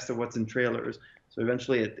get the best of what's in trailers. So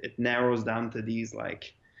eventually it narrows down to these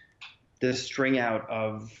like this string out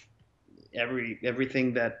of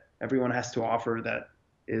everything that everyone has to offer that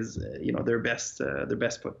is their best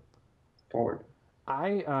put forward.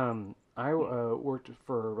 I worked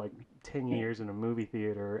for like 10 years in a movie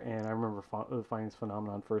theater, and I remember finding this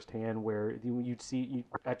phenomenon firsthand, where you'd see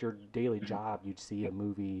at your daily job, you'd see a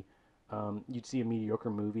movie, you'd see a mediocre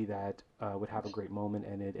movie that would have a great moment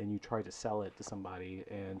in it, and you try to sell it to somebody,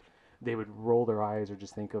 and they would roll their eyes or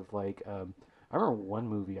just think of like. I remember one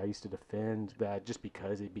movie I used to defend that just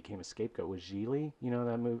because it became a scapegoat was Geely. You know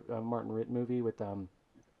that Martin Ritt movie with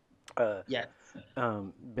uh, Yeah,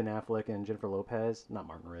 Ben Affleck and Jennifer Lopez, not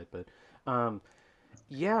Martin Ritt, but um,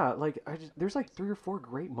 yeah, like there's like three or four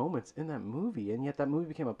great moments in that movie, and yet that movie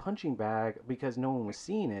became a punching bag because no one was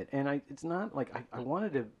seeing it. And it's not like I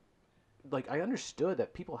wanted to, like, I understood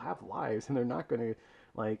that people have lives and they're not going to,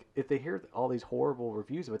 like, if they hear all these horrible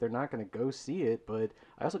reviews of it, they're not going to go see it. But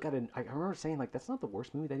I also I remember saying like that's not the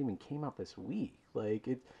worst movie that even came out this week, like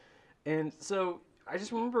it. And so I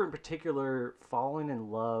just remember in particular falling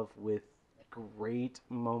in love with great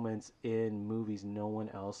moments in movies no one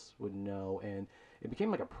else would know, and it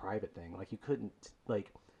became like a private thing. Like you couldn't,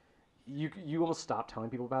 like, you almost stopped telling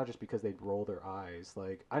people about it just because they'd roll their eyes.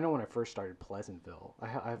 Like I know when I first started Pleasantville, I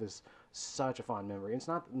have this such a fond memory. It's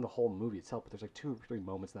not in the whole movie itself, but there's like two or three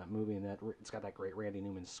moments in that movie, and that it's got that great Randy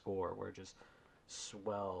Newman score where it just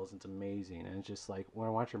swells. It's amazing, and it's just like when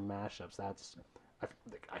I watch your mashups, that's I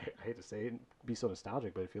hate to say it, be so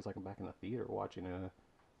nostalgic, but it feels like I'm back in the theater watching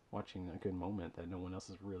a good moment that no one else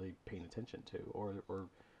is really paying attention to, or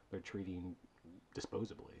they're treating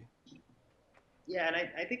disposably. yeah, and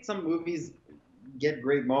I think some movies get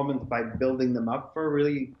great moments by building them up for a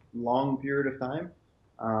really long period of time.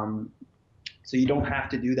 Um, so you don't have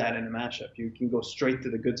to do that in a mashup. You can go straight to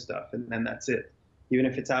the good stuff, and then that's it. Even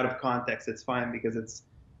if it's out of context, it's fine because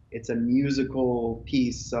it's a musical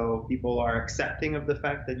piece, so people are accepting of the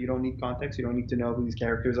fact that you don't need context. You don't need to know who these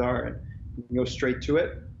characters are, and you can go straight to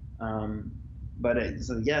it. Um,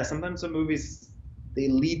 so yeah, sometimes some movies they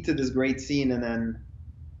lead to this great scene, and then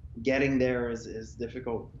getting there is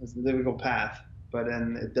difficult. It's a difficult path, but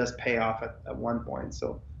then it does pay off at one point.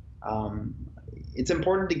 So um, it's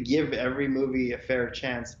important to give every movie a fair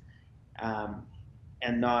chance, um,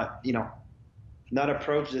 and not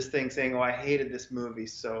approach this thing saying, "Oh, I hated this movie,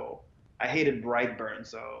 so I hated Brightburn,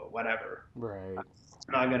 so whatever. Right.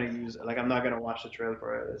 I'm not gonna use it. Like I'm not gonna watch the trailer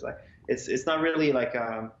for it." It's like it's not really like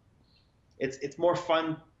it's more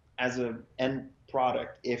fun as a end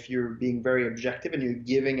product if you're being very objective and you're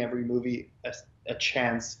giving every movie a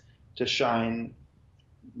chance to shine,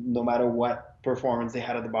 no matter what performance they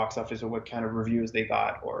had at the box office or what kind of reviews they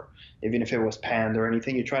got, or even if it was panned or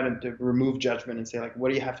anything. You try to remove judgment and say like, what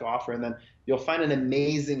do you have to offer? And then you'll find an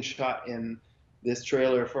amazing shot in this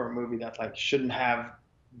trailer for a movie that like shouldn't have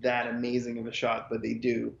that amazing of a shot, but they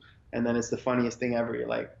do. And then it's the funniest thing ever. You're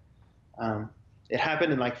like, um, it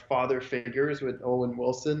happened in like Father Figures with Owen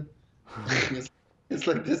Wilson. it's, it's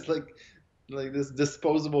like this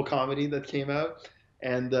disposable comedy that came out,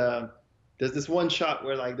 and there's this one shot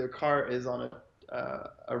where like their car is on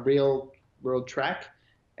a real road track,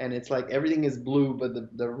 and it's like everything is blue,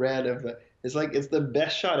 but the red of the it's like it's the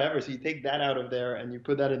best shot ever. So you take that out of there and you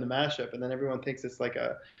put that in the mashup, and then everyone thinks it's like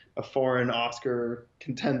a foreign Oscar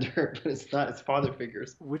contender, but it's not. It's Father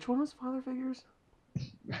Figures. Which one was Father Figures?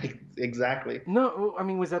 Exactly. No, I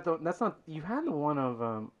mean, was that the? That's not. You had the one of.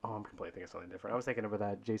 Oh, I'm completely thinking of something different. I was thinking of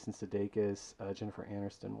that Jason Sudeikis, Jennifer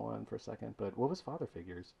Aniston one for a second. But what was Father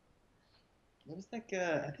Figures? It was like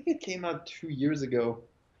I think it came out 2 years ago.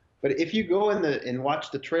 But if you go in the and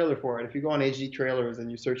watch the trailer for it, if you go on HD trailers and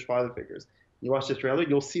you search Father Figures, you watch the trailer,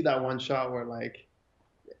 you'll see that one shot where like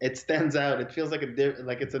it stands out. It feels like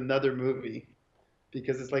like it's another movie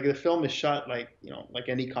because it's like the film is shot like like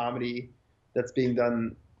any comedy that's being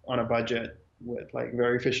done on a budget with like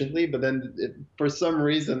very efficiently, but then for some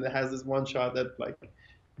reason it has this one shot that like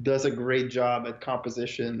does a great job at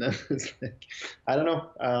composition. It's like, I don't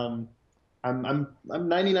know. I'm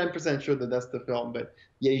 99% sure that that's the film, but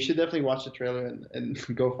yeah, you should definitely watch the trailer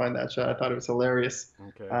and go find that shot. I thought it was hilarious.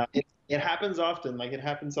 Okay. It happens often, like it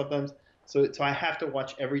happens sometimes. So I have to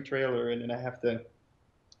watch every trailer and then I have to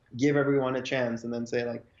give everyone a chance and then say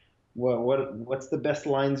like, what's the best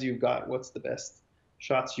lines you've got? What's the best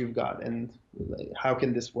shots you've got? And like, how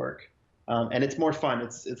can this work? And it's more fun.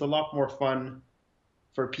 It's a lot more fun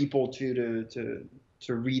for people to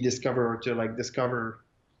rediscover or to like discover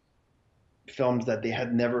films that they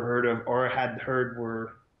had never heard of or had heard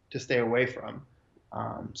were to stay away from.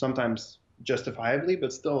 Sometimes justifiably,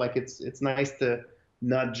 but still, like it's nice to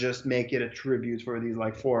not just make it a tribute for these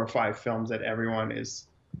like 4 or 5 films that everyone is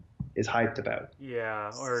hyped about.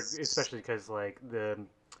 Yeah, or especially because like the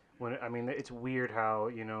when I mean it's weird how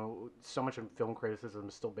so much of film criticism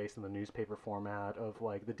is still based on the newspaper format of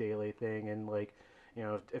like the daily thing, and like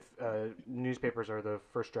if newspapers are the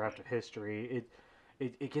first draft of history,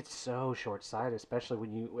 it gets so short sighted, especially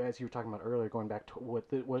when you, as you were talking about earlier, going back to what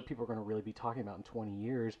people are going to really be talking about in 20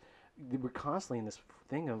 years. We're constantly in this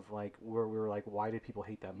thing of like where we were like, why did people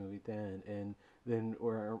hate that movie then? And then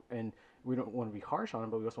and we don't want to be harsh on it,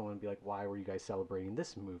 but we also want to be like, why were you guys celebrating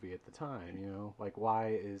this movie at the time? Like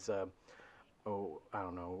why is oh, I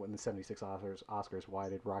don't know, in the '76 Oscars, why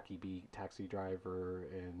did Rocky beat Taxi Driver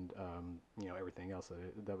and everything else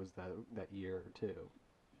that was that year too?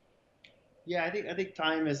 Yeah, I think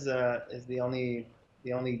time is the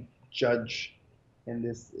only judge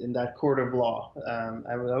in that court of law.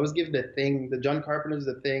 I would always give the John Carpenter's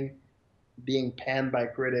The Thing being panned by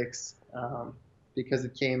critics because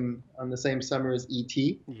it came on the same summer as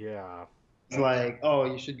E.T. Yeah. It's like, oh,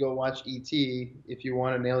 you should go watch E.T. if you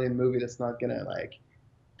want an alien movie that's not gonna like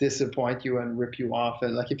disappoint you and rip you off.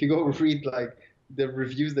 And like if you go read like the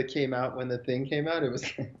reviews that came out when the thing came out, it was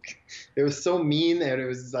like, it was so mean and it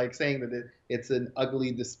was like saying that it's an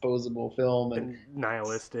ugly disposable film and And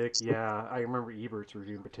nihilistic, yeah. I remember Ebert's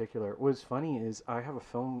review in particular. What's funny is I have a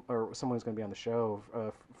film, or someone who's going to be on the show,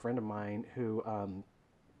 a friend of mine who,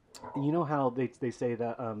 you know how they say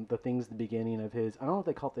that the thing's the beginning of his, I don't know if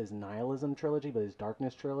they call it his nihilism trilogy, but his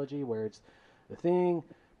darkness trilogy, where it's the thing,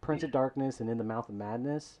 Prince of Darkness, and In the Mouth of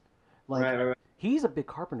Madness. Like, right, right, right. he's a big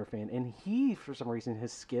Carpenter fan, and he, for some reason,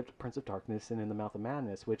 has skipped Prince of Darkness and In the Mouth of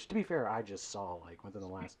Madness, which, to be fair, I just saw, like, within the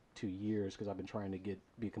last 2 years, because I've been trying to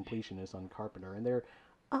be a completionist on Carpenter, and they're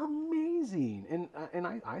amazing. And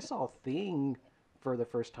I saw Thing for the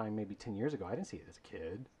first time maybe 10 years ago. I didn't see it as a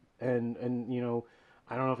kid. And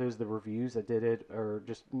I don't know if it was the reviews that did it or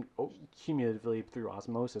just cumulatively through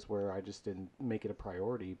osmosis where I just didn't make it a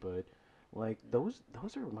priority. But like those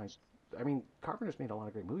are my. I mean, Carpenter's made a lot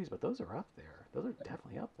of great movies, but those are up there. Those are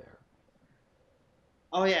definitely up there.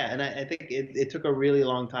 Oh yeah, and I think it took a really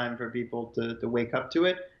long time for people to wake up to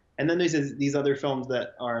it. And then there's these other films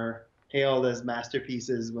that are hailed as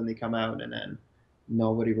masterpieces when they come out, and then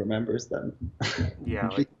nobody remembers them. Yeah,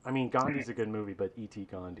 like I mean, Gandhi's a good movie, but E.T.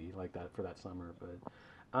 Gandhi like that for that summer.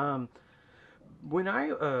 But when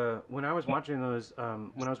I was watching those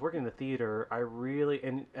when I was working in the theater, I really,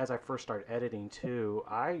 and as I first started editing too,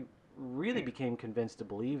 I really became convinced to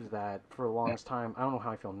believe that for the longest time. I don't know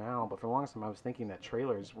how I feel now, but for the longest time I was thinking that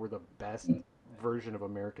trailers were the best version of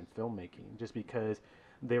American filmmaking, just because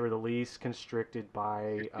they were the least constricted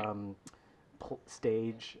by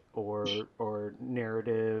stage or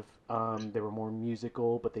narrative. They were more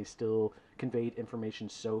musical, but they still conveyed information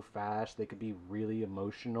so fast. They could be really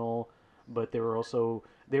emotional, but they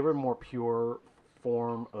were more pure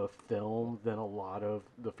form of film than a lot of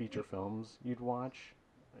the feature films you'd watch.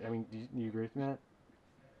 I mean, do you agree with that?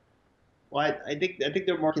 Well, I think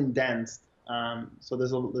they're more condensed, so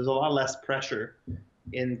there's a lot less pressure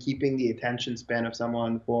in keeping the attention span of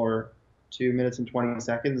someone for 2 minutes and 20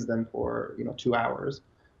 seconds than for 2 hours,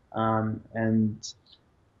 and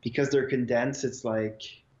because they're condensed, it's like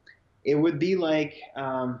it would be like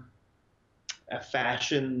a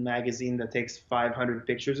fashion magazine that takes 500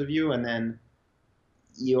 pictures of you, and then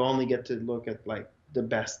you only get to look at like the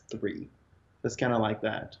best three. That's kind of like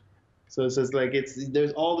that. So it's just like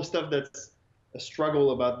there's all the stuff that's a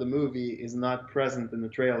struggle about the movie is not present in the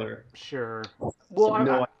trailer. Sure. So Well,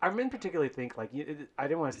 no, I mean, particularly think like I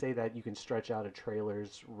didn't want to say that you can stretch out a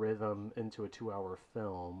trailer's rhythm into a 2-hour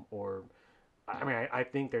film, or I mean, I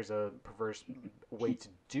think there's a perverse way to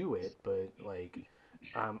do it, but like,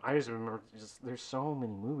 I just remember just there's so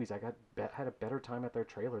many movies had a better time at their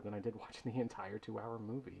trailer than I did watching the entire 2-hour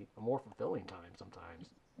movie. A more fulfilling time sometimes.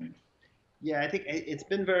 Yeah, I think it's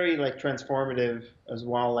been very like transformative as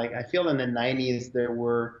well. Like I feel in the 90s there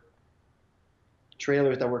were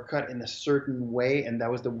trailers that were cut in a certain way, and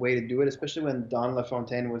that was the way to do it, especially when Don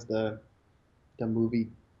LaFontaine was the movie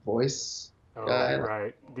voice Oh, guy. Like,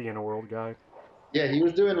 right, the Inner World guy. yeah, he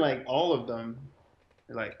was doing like all of them,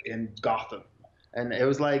 like in Gotham, and it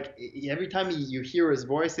was like every time you hear his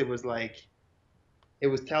voice, it was like it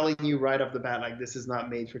was telling you right off the bat, like this is not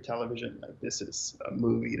made for television. Like this is a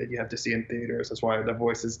movie that you have to see in theaters. That's why the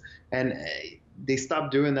voices and they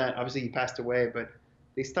stopped doing that. Obviously, he passed away, but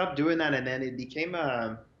they stopped doing that, and then it became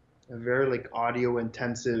a very like audio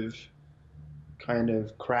intensive kind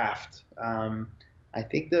of craft. I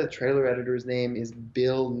think the trailer editor's name is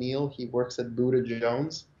Bill Neal. He works at Buddha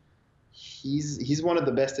Jones. He's one of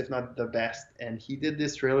the best, if not the best, and he did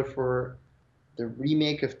this trailer for the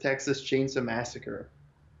remake of Texas Chainsaw Massacre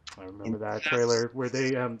I remember in that trailer where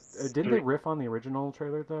they didn't they 3. riff on the original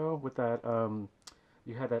trailer though with that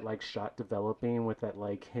you had that like shot developing with that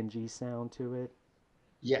like hingy sound to it.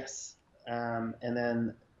 Yes, and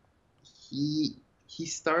then he he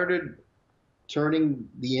started turning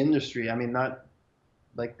the industry. I mean, not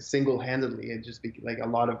like single-handedly. It just like a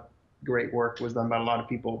lot of great work was done by a lot of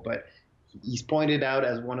people, but he's pointed out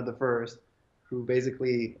as one of the first who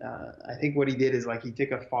basically, I think what he did is like he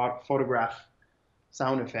took a photograph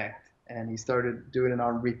sound effect and he started doing it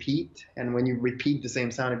on repeat. And when you repeat the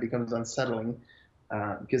same sound, it becomes unsettling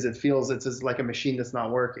because it feels it's just like a machine that's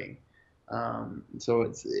not working. So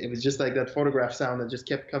it was just like that photograph sound that just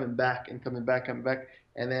kept coming back and coming back, coming back,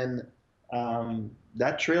 and then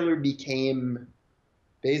that trailer became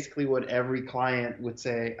basically what every client would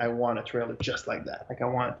say, I want a trailer just like that. Like, I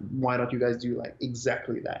want, why don't you guys do like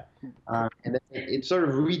exactly that? And then it sort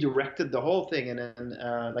of redirected the whole thing. And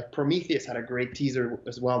then, like, Prometheus had a great teaser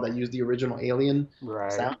as well that used the original Alien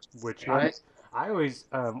Right, sound, which right? I always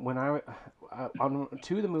when on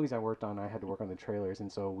two of the movies I worked on, I had to work on the trailers,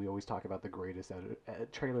 and so we always talk about the greatest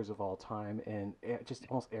trailers of all time, and just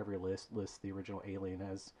almost every list lists the original Alien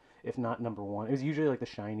as, if not number one. It was usually like The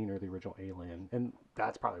Shining or the original Alien, and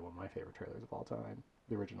that's probably one of my favorite trailers of all time,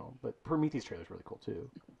 the original. But Prometheus trailer is really cool too.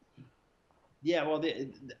 Yeah, well,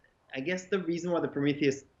 I guess the reason why the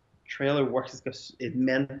Prometheus trailer works is because it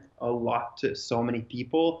meant a lot to so many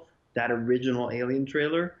people, that original Alien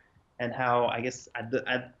trailer, and how I guess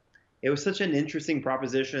it was such an interesting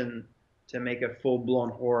proposition to make a full-blown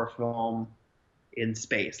horror film in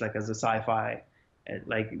space, like as a sci-fi, and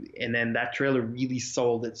like, and then that trailer really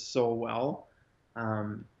sold it so well.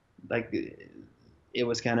 Like it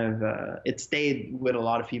was kind of it stayed with a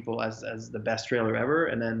lot of people as the best trailer ever,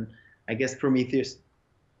 and then I guess Prometheus,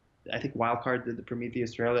 I think Wildcard did the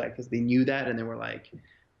Prometheus trailer because they knew that and they were like,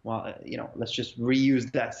 well, let's just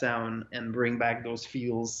reuse that sound and bring back those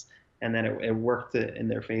feels, and then it worked in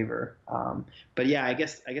their favor. But yeah, I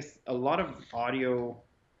guess a lot of audio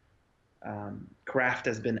craft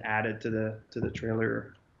has been added to the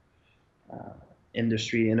trailer uh,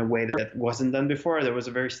 industry in a way that wasn't done before. There was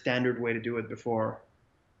a very standard way to do it before,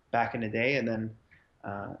 back in the day, and then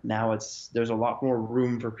now there's a lot more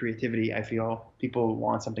room for creativity. I feel people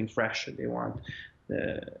want something fresh. They want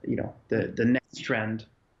the next trend.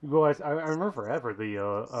 Well, I remember forever the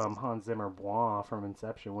Hans Zimmer Blah from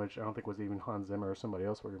Inception, which I don't think was even Hans Zimmer or somebody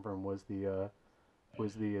else working for him, was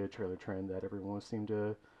the trailer trend that everyone seemed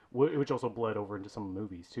to, which also bled over into some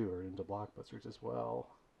movies too, or into blockbusters as well.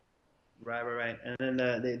 Right, right, right. And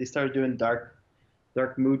then they started doing dark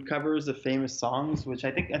mood covers of famous songs, which I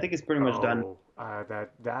think is pretty much done. Oh,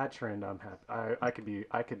 that trend, I'm happy.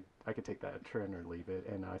 I could take that trend or leave it,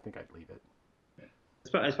 and I think I'd leave it.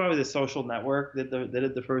 It's probably the Social Network that did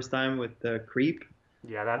it the first time with the Creep.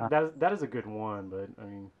 Yeah, Uh, that is a good one, but I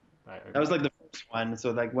mean, that was like the first one. So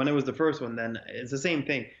like when it was the first one, then it's the same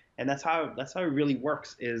thing, and that's how it really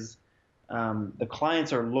works. Is the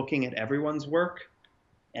clients are looking at everyone's work,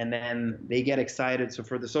 and then they get excited. So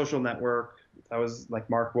for the Social Network, that was like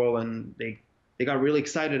Mark Wolin. They got really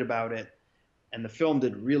excited about it, and the film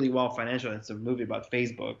did really well financially. It's a movie about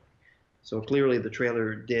Facebook, so clearly the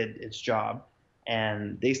trailer did its job,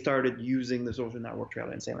 and they started using the Social Network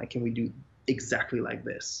trailer and saying like, can we do exactly like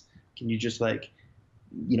this? Can you just like,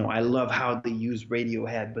 I love how they use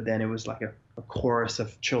Radiohead, but then it was like a chorus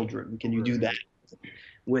of children. Can you do that right.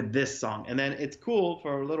 with this song? And then it's cool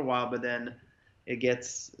for a little while, but then it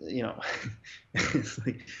gets, it's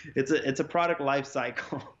like it's a product life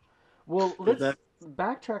cycle. Well, That let's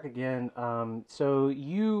backtrack again. So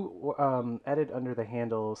you edit under the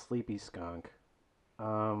handle Sleepy Skunk.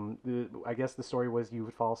 I guess the story was you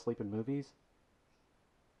would fall asleep in movies.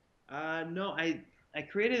 no, I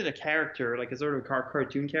created a character, like a sort of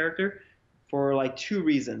cartoon character for like two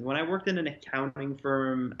reasons. When I worked in an accounting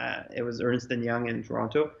firm, it was Ernst and Young in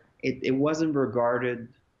Toronto. It wasn't regarded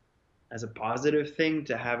as a positive thing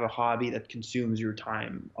to have a hobby that consumes your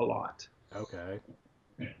time a lot. Okay.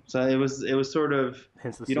 So it was sort of,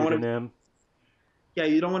 Hence the you don't want to, pseudonym. yeah,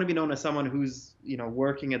 you don't want to be known as someone who's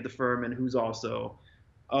working at the firm and who's also,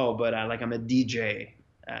 oh, but like I'm a DJ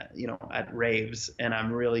at raves and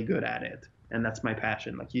I'm really good at it and that's my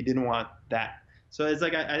passion. Like you didn't want that. So it's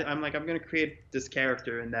like I'm like I'm gonna create this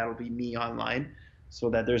character and that'll be me online, so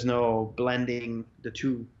that there's no blending the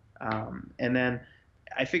two. And then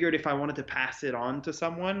I figured if I wanted to pass it on to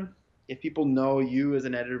someone, if people know you as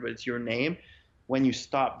an editor but it's your name, when you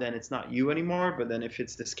stop, then it's not you anymore. But then if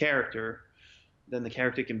it's this character, then the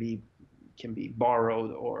character can be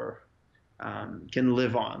borrowed or can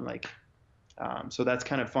live on. Like so that's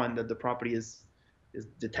kind of fun that the property is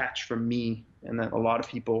detached from me, and that a lot of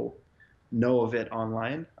people know of it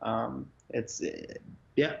online. It's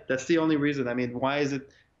Yeah, that's the only reason. I mean, why is it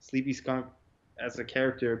Sleepy Skunk as a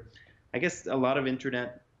character? I guess a lot of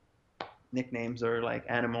internet nicknames are like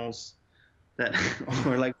animals that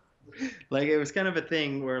or like it was kind of a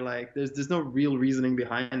thing where like there's no real reasoning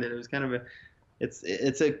behind it. It was kind of a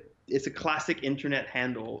it's a classic internet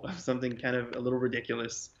handle of something kind of a little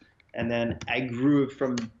ridiculous, and then I grew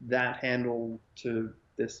from that handle to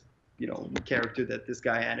this character that this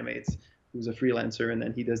guy animates, who's a freelancer, and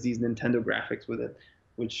then he does these Nintendo graphics with it,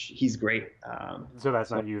 which he's great. So that's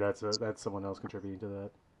So not you. That's someone else contributing to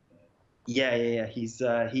that. yeah.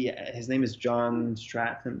 His name is John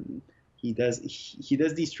Stratton. He does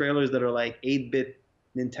these trailers that are like 8-bit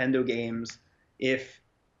Nintendo games. If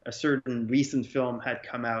a certain recent film had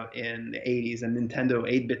come out in the 80s and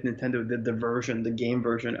 8-bit Nintendo did the game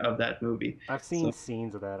version of that movie. I've seen So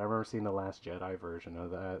scenes of that. I remember seeing the Last Jedi version of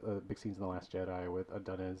that. Big scenes in the Last Jedi with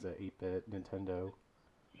done as a 8-bit Nintendo.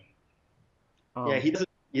 yeah, Um,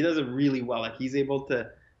 he does it really well. Like he's able to.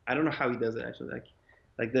 I don't know how he does it actually.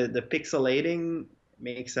 Like the pixelating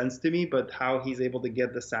makes sense to me, but how he's able to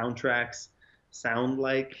get the soundtracks sound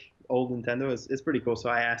like old Nintendo is pretty cool. So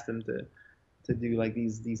I asked him to do like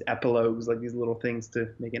these epilogues, like these little things to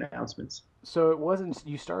make announcements. so it wasn't.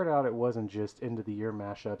 You started out. It wasn't just end of the year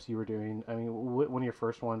mashups. You were doing. I mean, one of your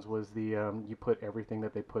first ones was the you put everything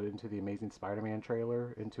that they put into the Amazing Spider-Man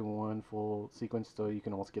trailer into one full sequence, so you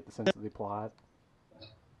can almost get the sense of the plot.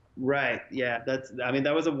 Right. Yeah. I mean,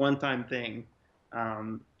 that was a one-time thing,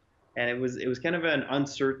 um, and it was kind of an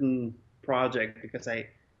uncertain project because I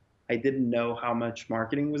didn't know how much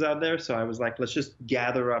marketing was out there. So I was like, let's just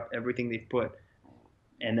gather up everything they've put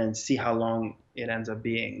and then see how long it ends up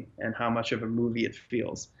being and how much of a movie it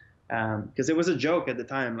feels. Because it was a joke at the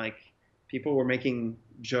time. Like people were making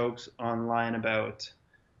jokes online about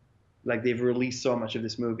like they've released so much of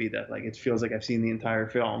this movie that like it feels like I've seen the entire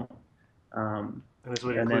film. Um, And this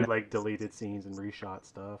would and then include like deleted scenes and reshot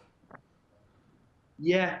stuff.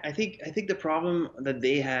 yeah, I think the problem that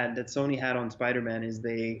Sony had on Spider-Man is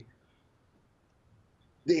they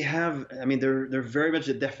have, I mean, they're very much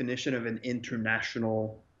the definition of an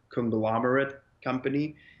international conglomerate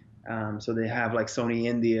company. So they have like Sony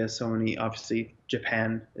India, Sony, obviously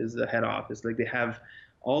Japan is the head office. Like they have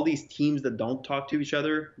all these teams that don't talk to each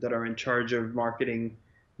other that are in charge of marketing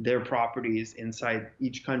their properties inside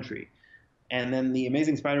each country. And then the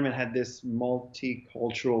Amazing Spider-Man had this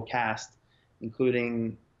multicultural cast,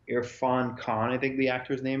 including Irfan Khan, I think the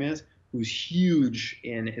actor's name is, who's huge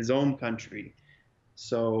in his own country.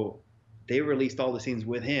 So they released all the scenes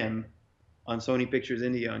with him on Sony Pictures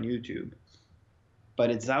India on YouTube, but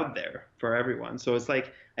it's out there for everyone. So it's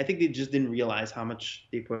like I think they just didn't realize how much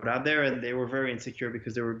they put out there, and they were very insecure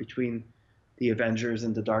because they were between the Avengers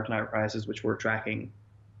and the Dark Knight Rises, which were tracking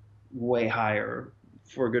way higher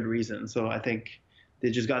for good reason. So I think they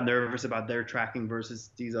just got nervous about their tracking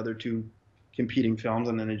versus these other two competing films,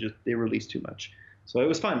 and then they released too much. So it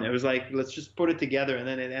was fun. It was like let's just put it together, and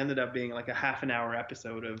then it ended up being like a half an hour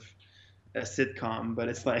episode of a sitcom, but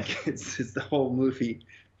it's like it's the whole movie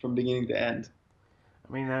from beginning to end.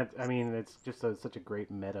 I mean that. I mean it's just such a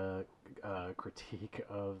great meta critique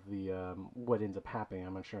of the what ends up happening.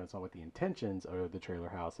 I'm not sure it's not what the intentions of the trailer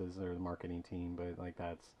houses or the marketing team, but like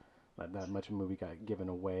that much of a movie got given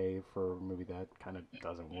away for a movie that kind of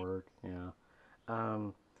doesn't work. Yeah.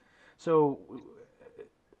 Um, so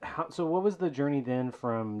so what was the journey then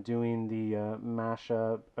from doing the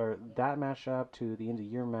mashup or that mashup to the end of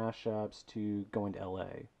year mashups to going to LA?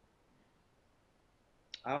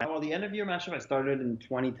 Well, the end of year mashup I started in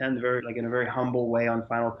 2010, very like in a very humble way on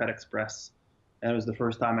Final Cut Express, and it was the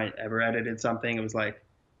first time I ever edited something. It was like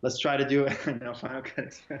let's try to do it. No, Final Cut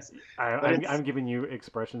Express, I, but I'm it's I'm giving you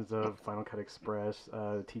expressions of Final Cut Express,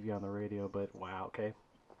 TV on the radio, but wow, okay.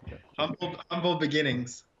 humble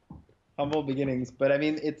beginnings, humble beginnings. But I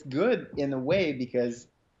mean, it's good in a way because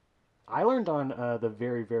I learned on the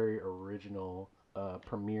very very original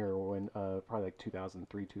Premiere when probably like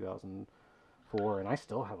 2003 2004, and I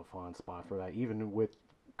still have a fond spot for that, even with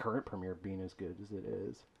current Premiere being as good as it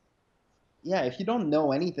is. yeah, if you don't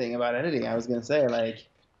know anything about editing, I was gonna say like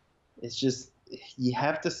it's just you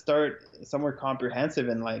have to start somewhere comprehensive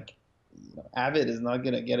and like Avid is not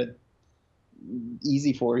gonna get it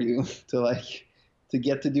easy for you to like to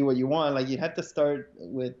get to do what you want. Like you have to start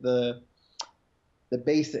with the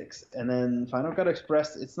basics, and then Final Cut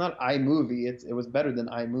Express. It's not iMovie. It was better than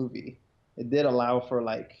iMovie. It did allow for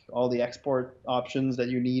like all the export options that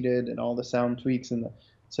you needed and all the sound tweaks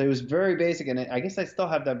so it was very basic. And I guess I still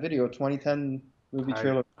have that video, 2010 movie I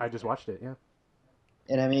trailer. I just watched it. Yeah.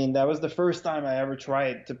 And I mean, that was the first time I ever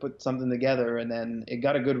tried to put something together, and then it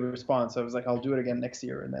got a good response. I was like, I'll do it again next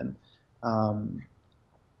year, and then um,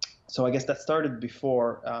 so I guess that started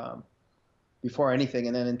before anything.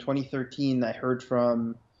 And then in 2013, I heard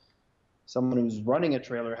from someone who's running a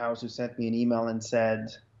trailer house who sent me an email and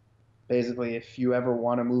said, basically, if you ever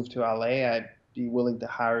want to move to LA, I'd be willing to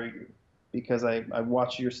hire you because I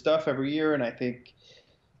watch your stuff every year, and I think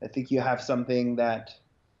you have something that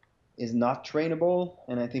is not trainable,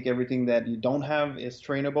 and I think everything that you don't have is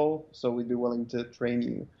trainable. So we'd be willing to train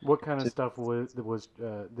you What kind of to stuff was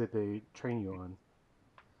did they train you on?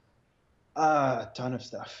 a ton of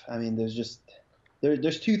stuff. I mean, there's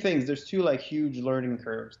two things. There's two like huge learning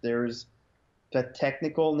curves. There's the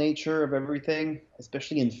technical nature of everything,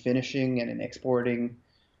 especially in finishing and in exporting,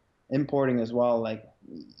 importing as well. Like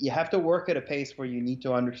you have to work at a pace where you need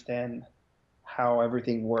to understand how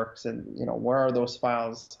everything works and where are those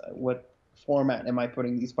files, what format am I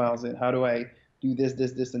putting these files in, how do I do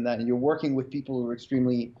this and that, and you're working with people who are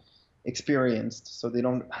extremely experienced, so they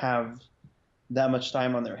don't have that much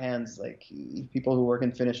time on their hands. Like people who work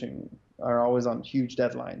in finishing are always on huge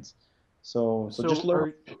deadlines, so just So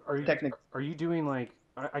learn are you technical. are you doing like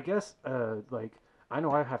I guess like I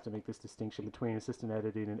know I have to make this distinction between assistant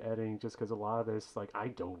editing and editing just because a lot of this like I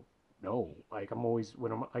don't know. Like I'm always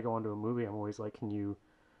I go onto a movie, I'm always like, can you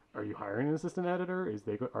are you hiring an assistant editor?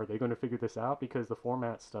 Are they going to figure this out because the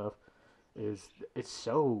format stuff is it's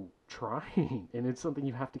so trying and it's something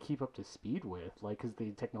you have to keep up to speed with like because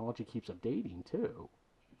the technology keeps updating too.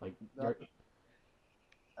 Like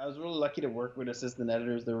I was really lucky to work with assistant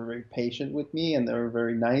editors. They were very patient with me and they were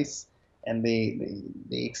very nice, and they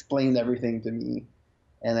explained everything to me.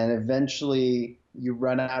 And then eventually you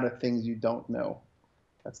run out of things you don't know.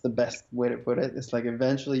 That's the best way to put it. It's like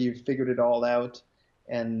eventually you've figured it all out,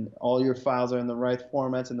 and all your files are in the right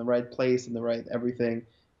formats, in the right place, in the right everything.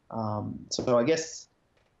 So I guess,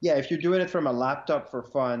 yeah, if you're doing it from a laptop for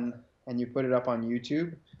fun and you put it up on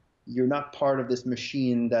YouTube, you're not part of this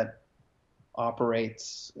machine that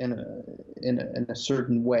operates in a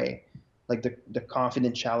certain way, like the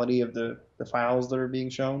confidentiality of the files that are being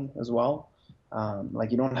shown as well.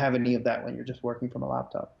 Like you don't have any of that when you're just working from a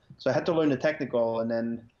laptop. So I had to learn the technical, and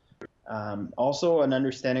then also an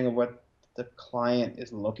understanding of what the client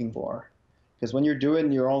is looking for. Because when you're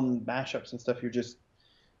doing your own mashups and stuff,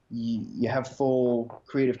 you have full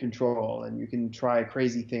creative control and you can try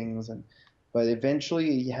crazy things, but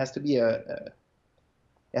eventually it has to be a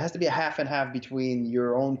half and half between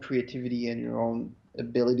your own creativity and your own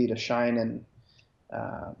ability to shine and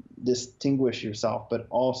distinguish yourself, but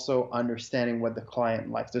also understanding what the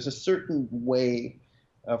client likes. There's a certain way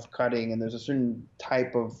of cutting, and there's a certain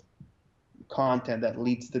type of content that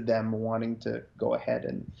leads to them wanting to go ahead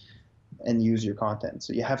and use your content.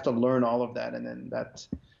 So you have to learn all of that, and then that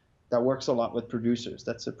works a lot with producers.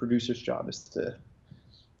 That's a producer's job is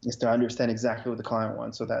to understand exactly what the client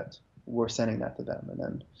wants, so that we're sending that to them, and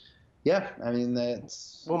then yeah, I mean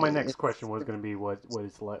well, my next question was going to be what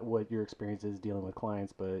it's like, what your experience is dealing with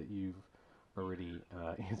clients, but you've already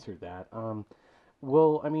answered that.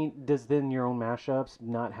 Well, I mean, does then your own mashups,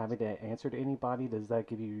 not having to answer to anybody, does that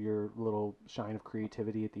give you your little shine of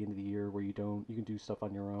creativity at the end of the year where you can do stuff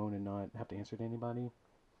on your own and not have to answer to anybody?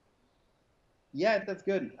 yeah, that's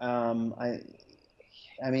good. I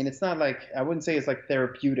mean, it's not like I wouldn't say it's like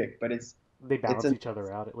therapeutic, but They it's balance a each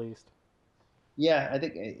other out at least. yeah.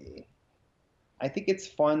 I think it's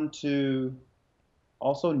fun to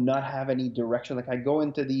also not have any direction. Like I go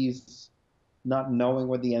into these not knowing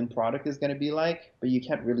what the end product is going to be like, but you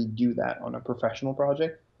can't really do that on a professional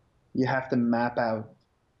project. You have to map out,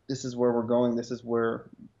 this is where we're going, this is where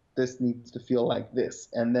this needs to feel like this,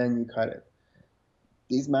 and then you cut it.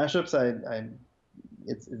 These mashups,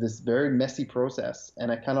 it's this very messy process,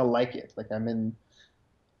 and I kind of like it. Like I'm in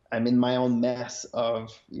my own mess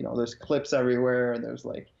of, there's clips everywhere, and there's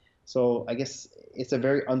like, so I guess it's a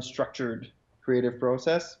very unstructured creative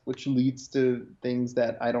process, which leads to things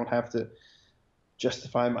that I don't have to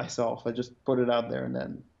justify myself. I just put it out there and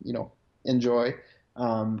then, enjoy.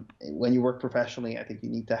 When you work professionally, I think you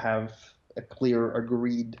need to have a clear,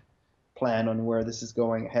 agreed plan on where this is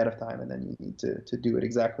going ahead of time, and then you need to do it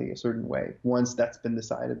exactly a certain way once that's been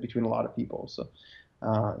decided between a lot of people. So,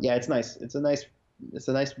 yeah, it's nice. It's a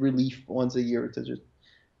nice relief once a year to just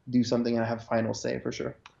do something and have final say for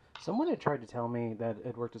sure. Someone had tried to tell me that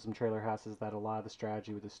it worked at some trailer houses that a lot of the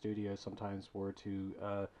strategy with the studios sometimes were to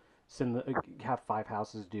have five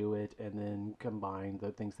houses do it and then combine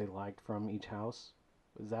the things they liked from each house.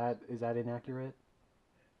 Is that inaccurate?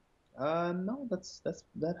 No,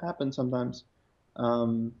 that happens sometimes.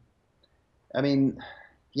 Um, I mean,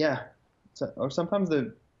 yeah, or sometimes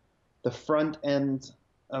the front end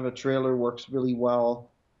of a trailer works really well,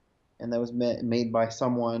 and that was made by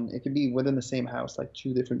someone. It could be within the same house, like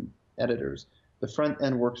two different editors. The front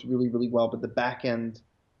end works really, really well, but the back end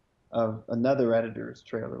of another editor's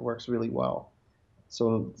trailer works really well.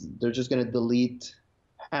 So they're just going to delete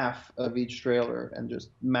half of each trailer and just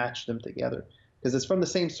match them together because it's from the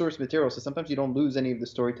same source material. So sometimes you don't lose any of the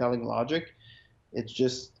storytelling logic. It's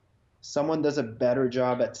just someone does a better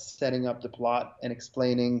job at setting up the plot and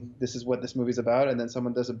explaining this is what this movie's about, and then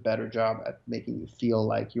someone does a better job at making you feel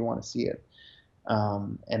like you want to see it.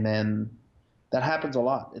 And then that happens a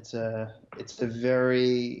lot. It's a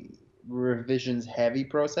very revisions heavy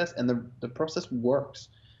process, and the process works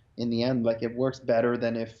in the end. Like it works better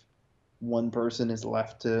than if one person is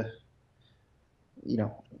left to, you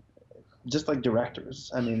know, just like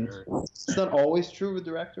directors. I mean, Sure. it's not always true with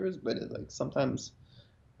directors, but like sometimes.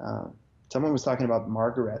 Uh, Someone was talking about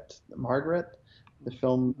Margaret, the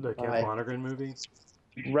film The Kenneth by Lonergan movie.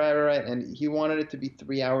 right, and he wanted it to be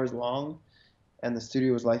 3 hours long, and the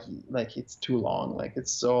studio was like it's too long, like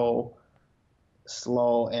it's so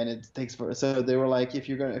slow and it takes for. So they were like, if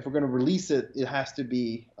we're gonna release it, it has to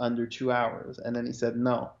be under 2 hours, and then he said,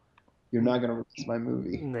 no, you're not gonna release my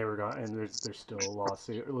movie. And they were gone, and there's still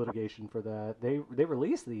lawsuit litigation for that. They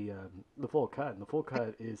released the full cut, and the full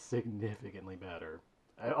cut is significantly better.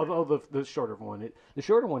 Although the shorter one, the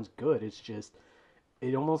shorter one's good. It's just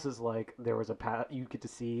it almost is like there was you get to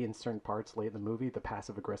see in certain parts late in the movie the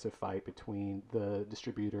passive aggressive fight between the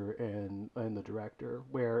distributor and the director,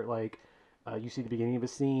 where like you see the beginning of a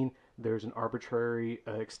scene, there's an arbitrary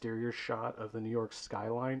exterior shot of the New York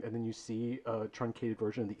skyline, and then you see a truncated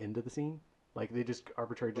version of the end of the scene. Like they just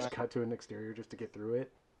arbitrarily just Right. cut to an exterior just to get through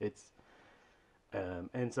it. It's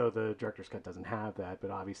and so the director's cut doesn't have that,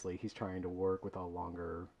 but obviously he's trying to work with a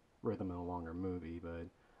longer rhythm and a longer movie. But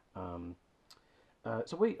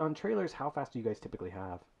so wait, on trailers, how fast do you guys typically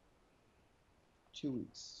have? 2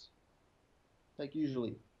 weeks, like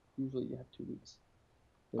usually you have 2 weeks.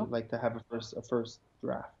 They Oh, like to have a first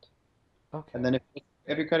draft. And okay. then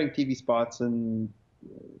if you're cutting TV spots and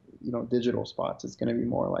digital spots, it's going to be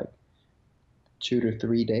more like 2 to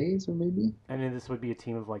 3 days or maybe. And then this would be a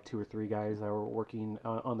team of like two or three guys that are working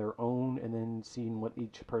on their own, and then seeing what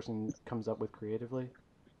each person comes up with creatively.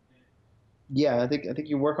 Yeah, I think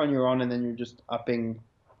you work on your own and then you're just upping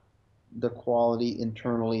the quality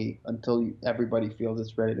internally until everybody feels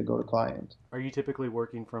it's ready to go to client. Are you typically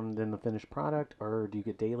working from then the finished product, or do you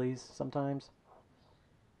get dailies sometimes?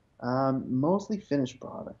 Mostly finished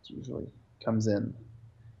product usually comes in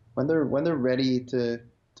when they're ready to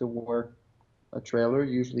work a trailer.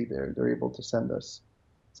 Usually they're able to send us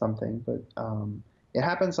something, but it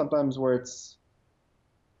happens sometimes where it's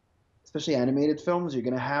especially animated films, you're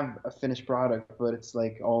gonna have a finished product, but it's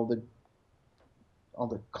like all the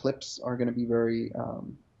clips are gonna be very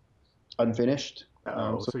unfinished.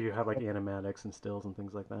 Oh, So so you have like animatics and stills and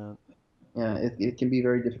things like that. yeah, it can be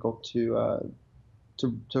very difficult to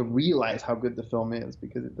realize how good the film is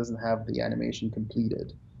because it doesn't have the animation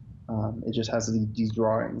completed. It just has these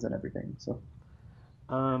drawings and everything. So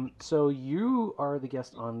So you are the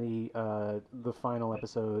guest on the final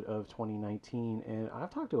episode of 2019, and I've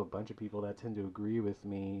talked to a bunch of people that tend to agree with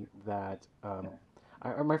me that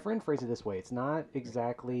my friend phrased it this way: it's not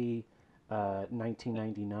exactly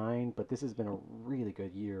 1999, but this has been a really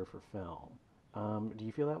good year for film. Do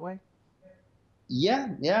you feel that way? yeah,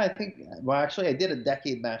 I think. Well, actually, I did a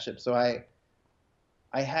decade mashup, so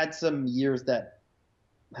I had some years that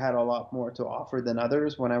had a lot more to offer than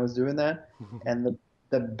others when I was doing that, and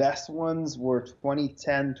the best ones were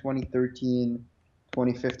 2010, 2013,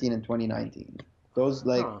 2015, and 2019. Those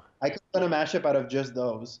like Huh. I could put a mashup out of just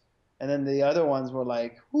those, and then the other ones were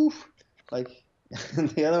like, whew, like And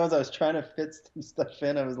the other ones I was trying to fit some stuff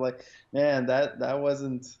in. I was like, man, that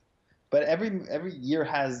wasn't. But every year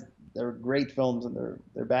has their great films and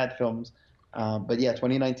their bad films. But yeah,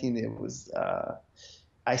 2019 it was.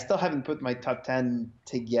 I still haven't put my top 10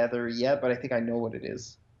 together yet, but I think I know what it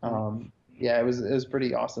is. Yeah, it was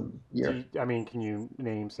pretty awesome year. I mean, can you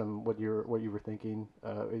name some what you were thinking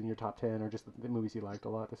in your top 10, or just the movies you liked a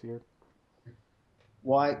lot this year?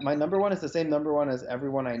 Why my number one is the same number one as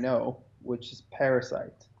everyone I know, which is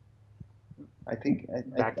Parasite. I think I,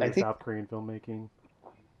 Back to I, I the think South Korean filmmaking.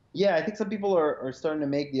 yeah, I think some people are starting to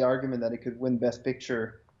make the argument that it could win Best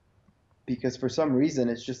Picture because for some reason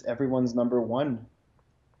it's just everyone's number one.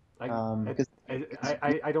 I I, Because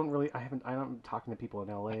I don't really I haven't I'm talking to people in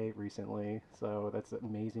LA recently, so that's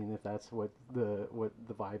amazing if that's what the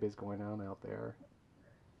vibe is going on out there.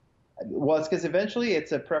 well, it's because eventually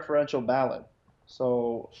it's a preferential ballot.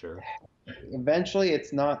 So Sure. eventually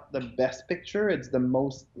it's not the best picture, it's the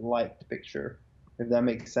most liked picture, if that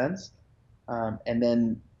makes sense. And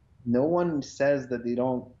then no one says that they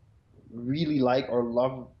don't really like or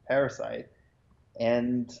love Parasite.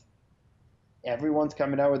 And everyone's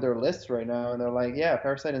coming out with their lists right now, and they're like, yeah,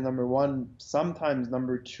 Parasite is number one, sometimes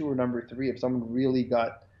number two or number three if someone really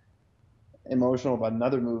got emotional about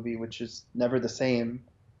another movie, which is never the same.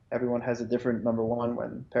 Everyone has a different number one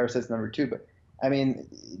when Parasite's number two. But I mean,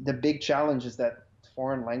 the big challenge is that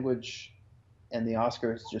foreign language and the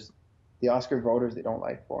Oscars just the Oscar voters they don't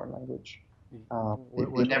like foreign language. They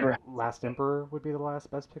What never. Last Emperor would be the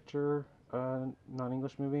last Best Picture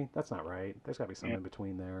non-English movie? That's not right. There's got to be something in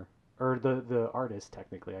between there, or the artist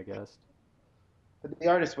technically, I guess. But the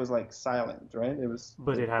artist was like silent, right? It was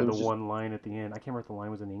But it, it had it the was just. one line at the end. I can't remember if the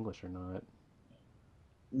line was in English or not.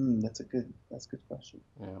 That's a good question.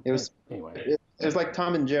 Yeah. It was Anyway, it was like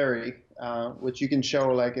Tom and Jerry, which you can show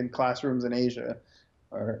like in classrooms in Asia,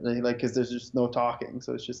 or like because there's just no talking,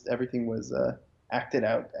 so it's just everything was acted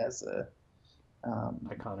out as a.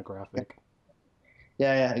 iconographic.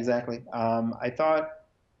 Yeah, yeah, exactly. I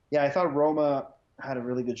thought Roma had a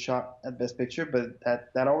really good shot at Best Picture, but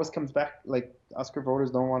that always comes back like Oscar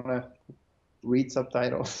voters don't want to read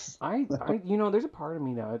subtitles. There's a part of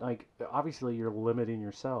me that like, obviously you're limiting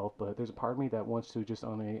yourself, but there's a part of me that wants to just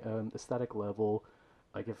on a aesthetic level,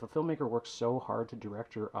 like if a filmmaker works so hard to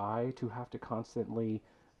direct your eye to have to constantly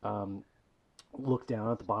um, look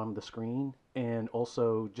down at the bottom of the screen, and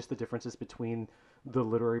also just the differences between the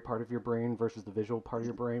literary part of your brain versus the visual part of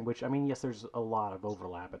your brain, which I mean, yes, there's a lot of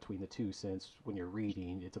overlap between the two since when you're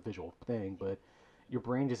reading it's a visual thing, but your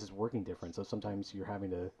brain just is working different, so sometimes you're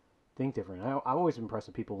having to think different. I'm always impressed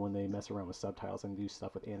with people when they mess around with subtitles and do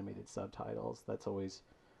stuff with animated subtitles. That's always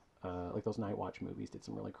like those Night Watch movies did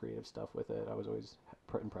some really creative stuff with it. I was always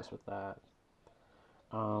impressed with that.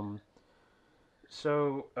 um,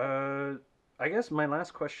 so I guess my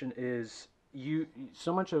last question is, you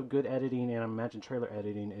so much of good editing and I imagine trailer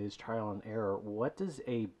editing is trial and error. What does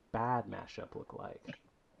a bad mashup look like?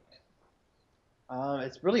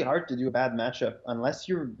 It's really hard to do a bad matchup unless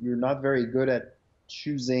you're not very good at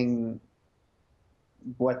choosing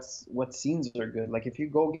what scenes are good. Like if you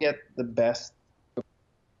go get the best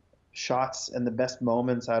shots and the best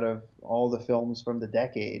moments out of all the films from the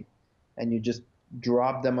decade, and you just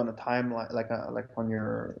drop them on a timeline, like on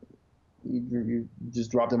your you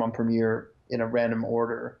just drop them on Premiere in a random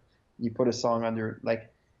order. You put a song under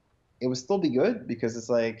like it would still be good because it's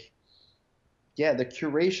like yeah, the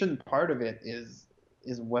curation part of it is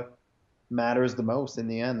what matters the most in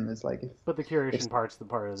the end. It's like But the if curation part's the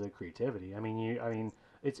part of the creativity. I mean,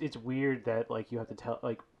 it's weird that like you have to tell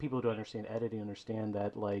like people who understand editing understand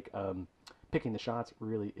that like picking the shots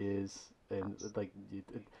really is, and like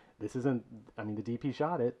this isn't. I mean, the DP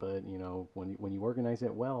shot it, but when you organize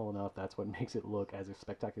it well enough, that's what makes it look as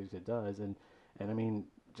spectacular as it does. And I mean,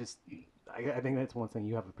 just I think that's one thing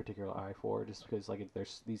you have a particular eye for, just because like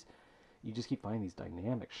there's these, you just keep finding these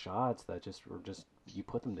dynamic shots that just you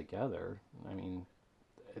put them together. I mean,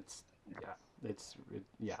 it's yeah,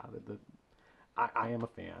 yeah. I am a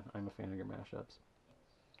fan. I'm a fan of your mashups.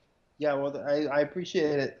 yeah, well, I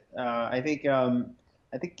appreciate it. I think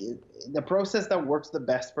the process that works the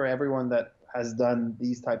best for everyone that has done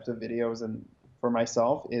these types of videos and for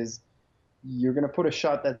myself is you're gonna put a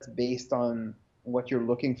shot that's based on what you're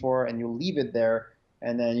looking for, and you'll leave it there,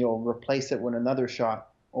 and then you'll replace it with another shot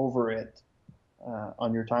over it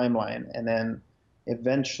on your timeline, and then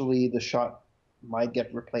eventually the shot might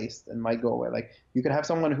get replaced and might go away. Like you could have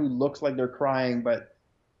someone who looks like they're crying, but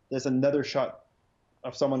there's another shot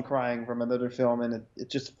of someone crying from another film, and it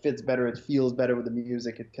just fits better. It feels better with the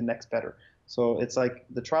music. It connects better. So it's like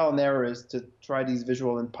the trial and error is to try these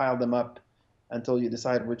visual and pile them up until you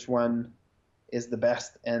decide which one is the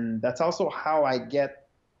best. And that's also how I get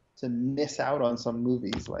to miss out on some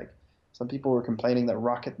movies. Like some people were complaining that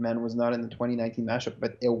Rocket Man was not in the 2019 mashup,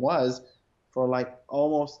 but it was for like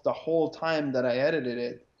almost the whole time that I edited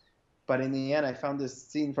it. But in the end, I found this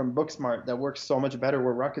scene from Booksmart that works so much better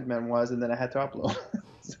where Rocket Man was, and then I had to upload.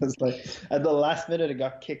 So it's like at the last minute it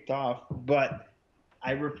got kicked off, but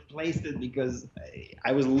I replaced it because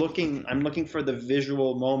I'm looking for the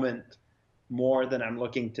visual moment more than I'm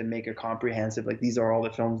looking to make a comprehensive, like these are all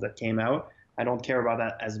the films that came out. I don't care about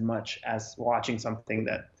that as much as watching something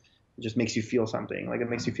that just makes you feel something, like it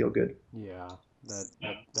makes you feel good. Yeah, that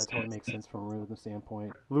totally makes sense from a rhythm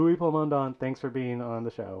standpoint. Louis Plamondon, thanks for being on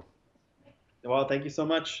the show. Well, thank you so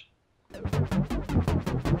much.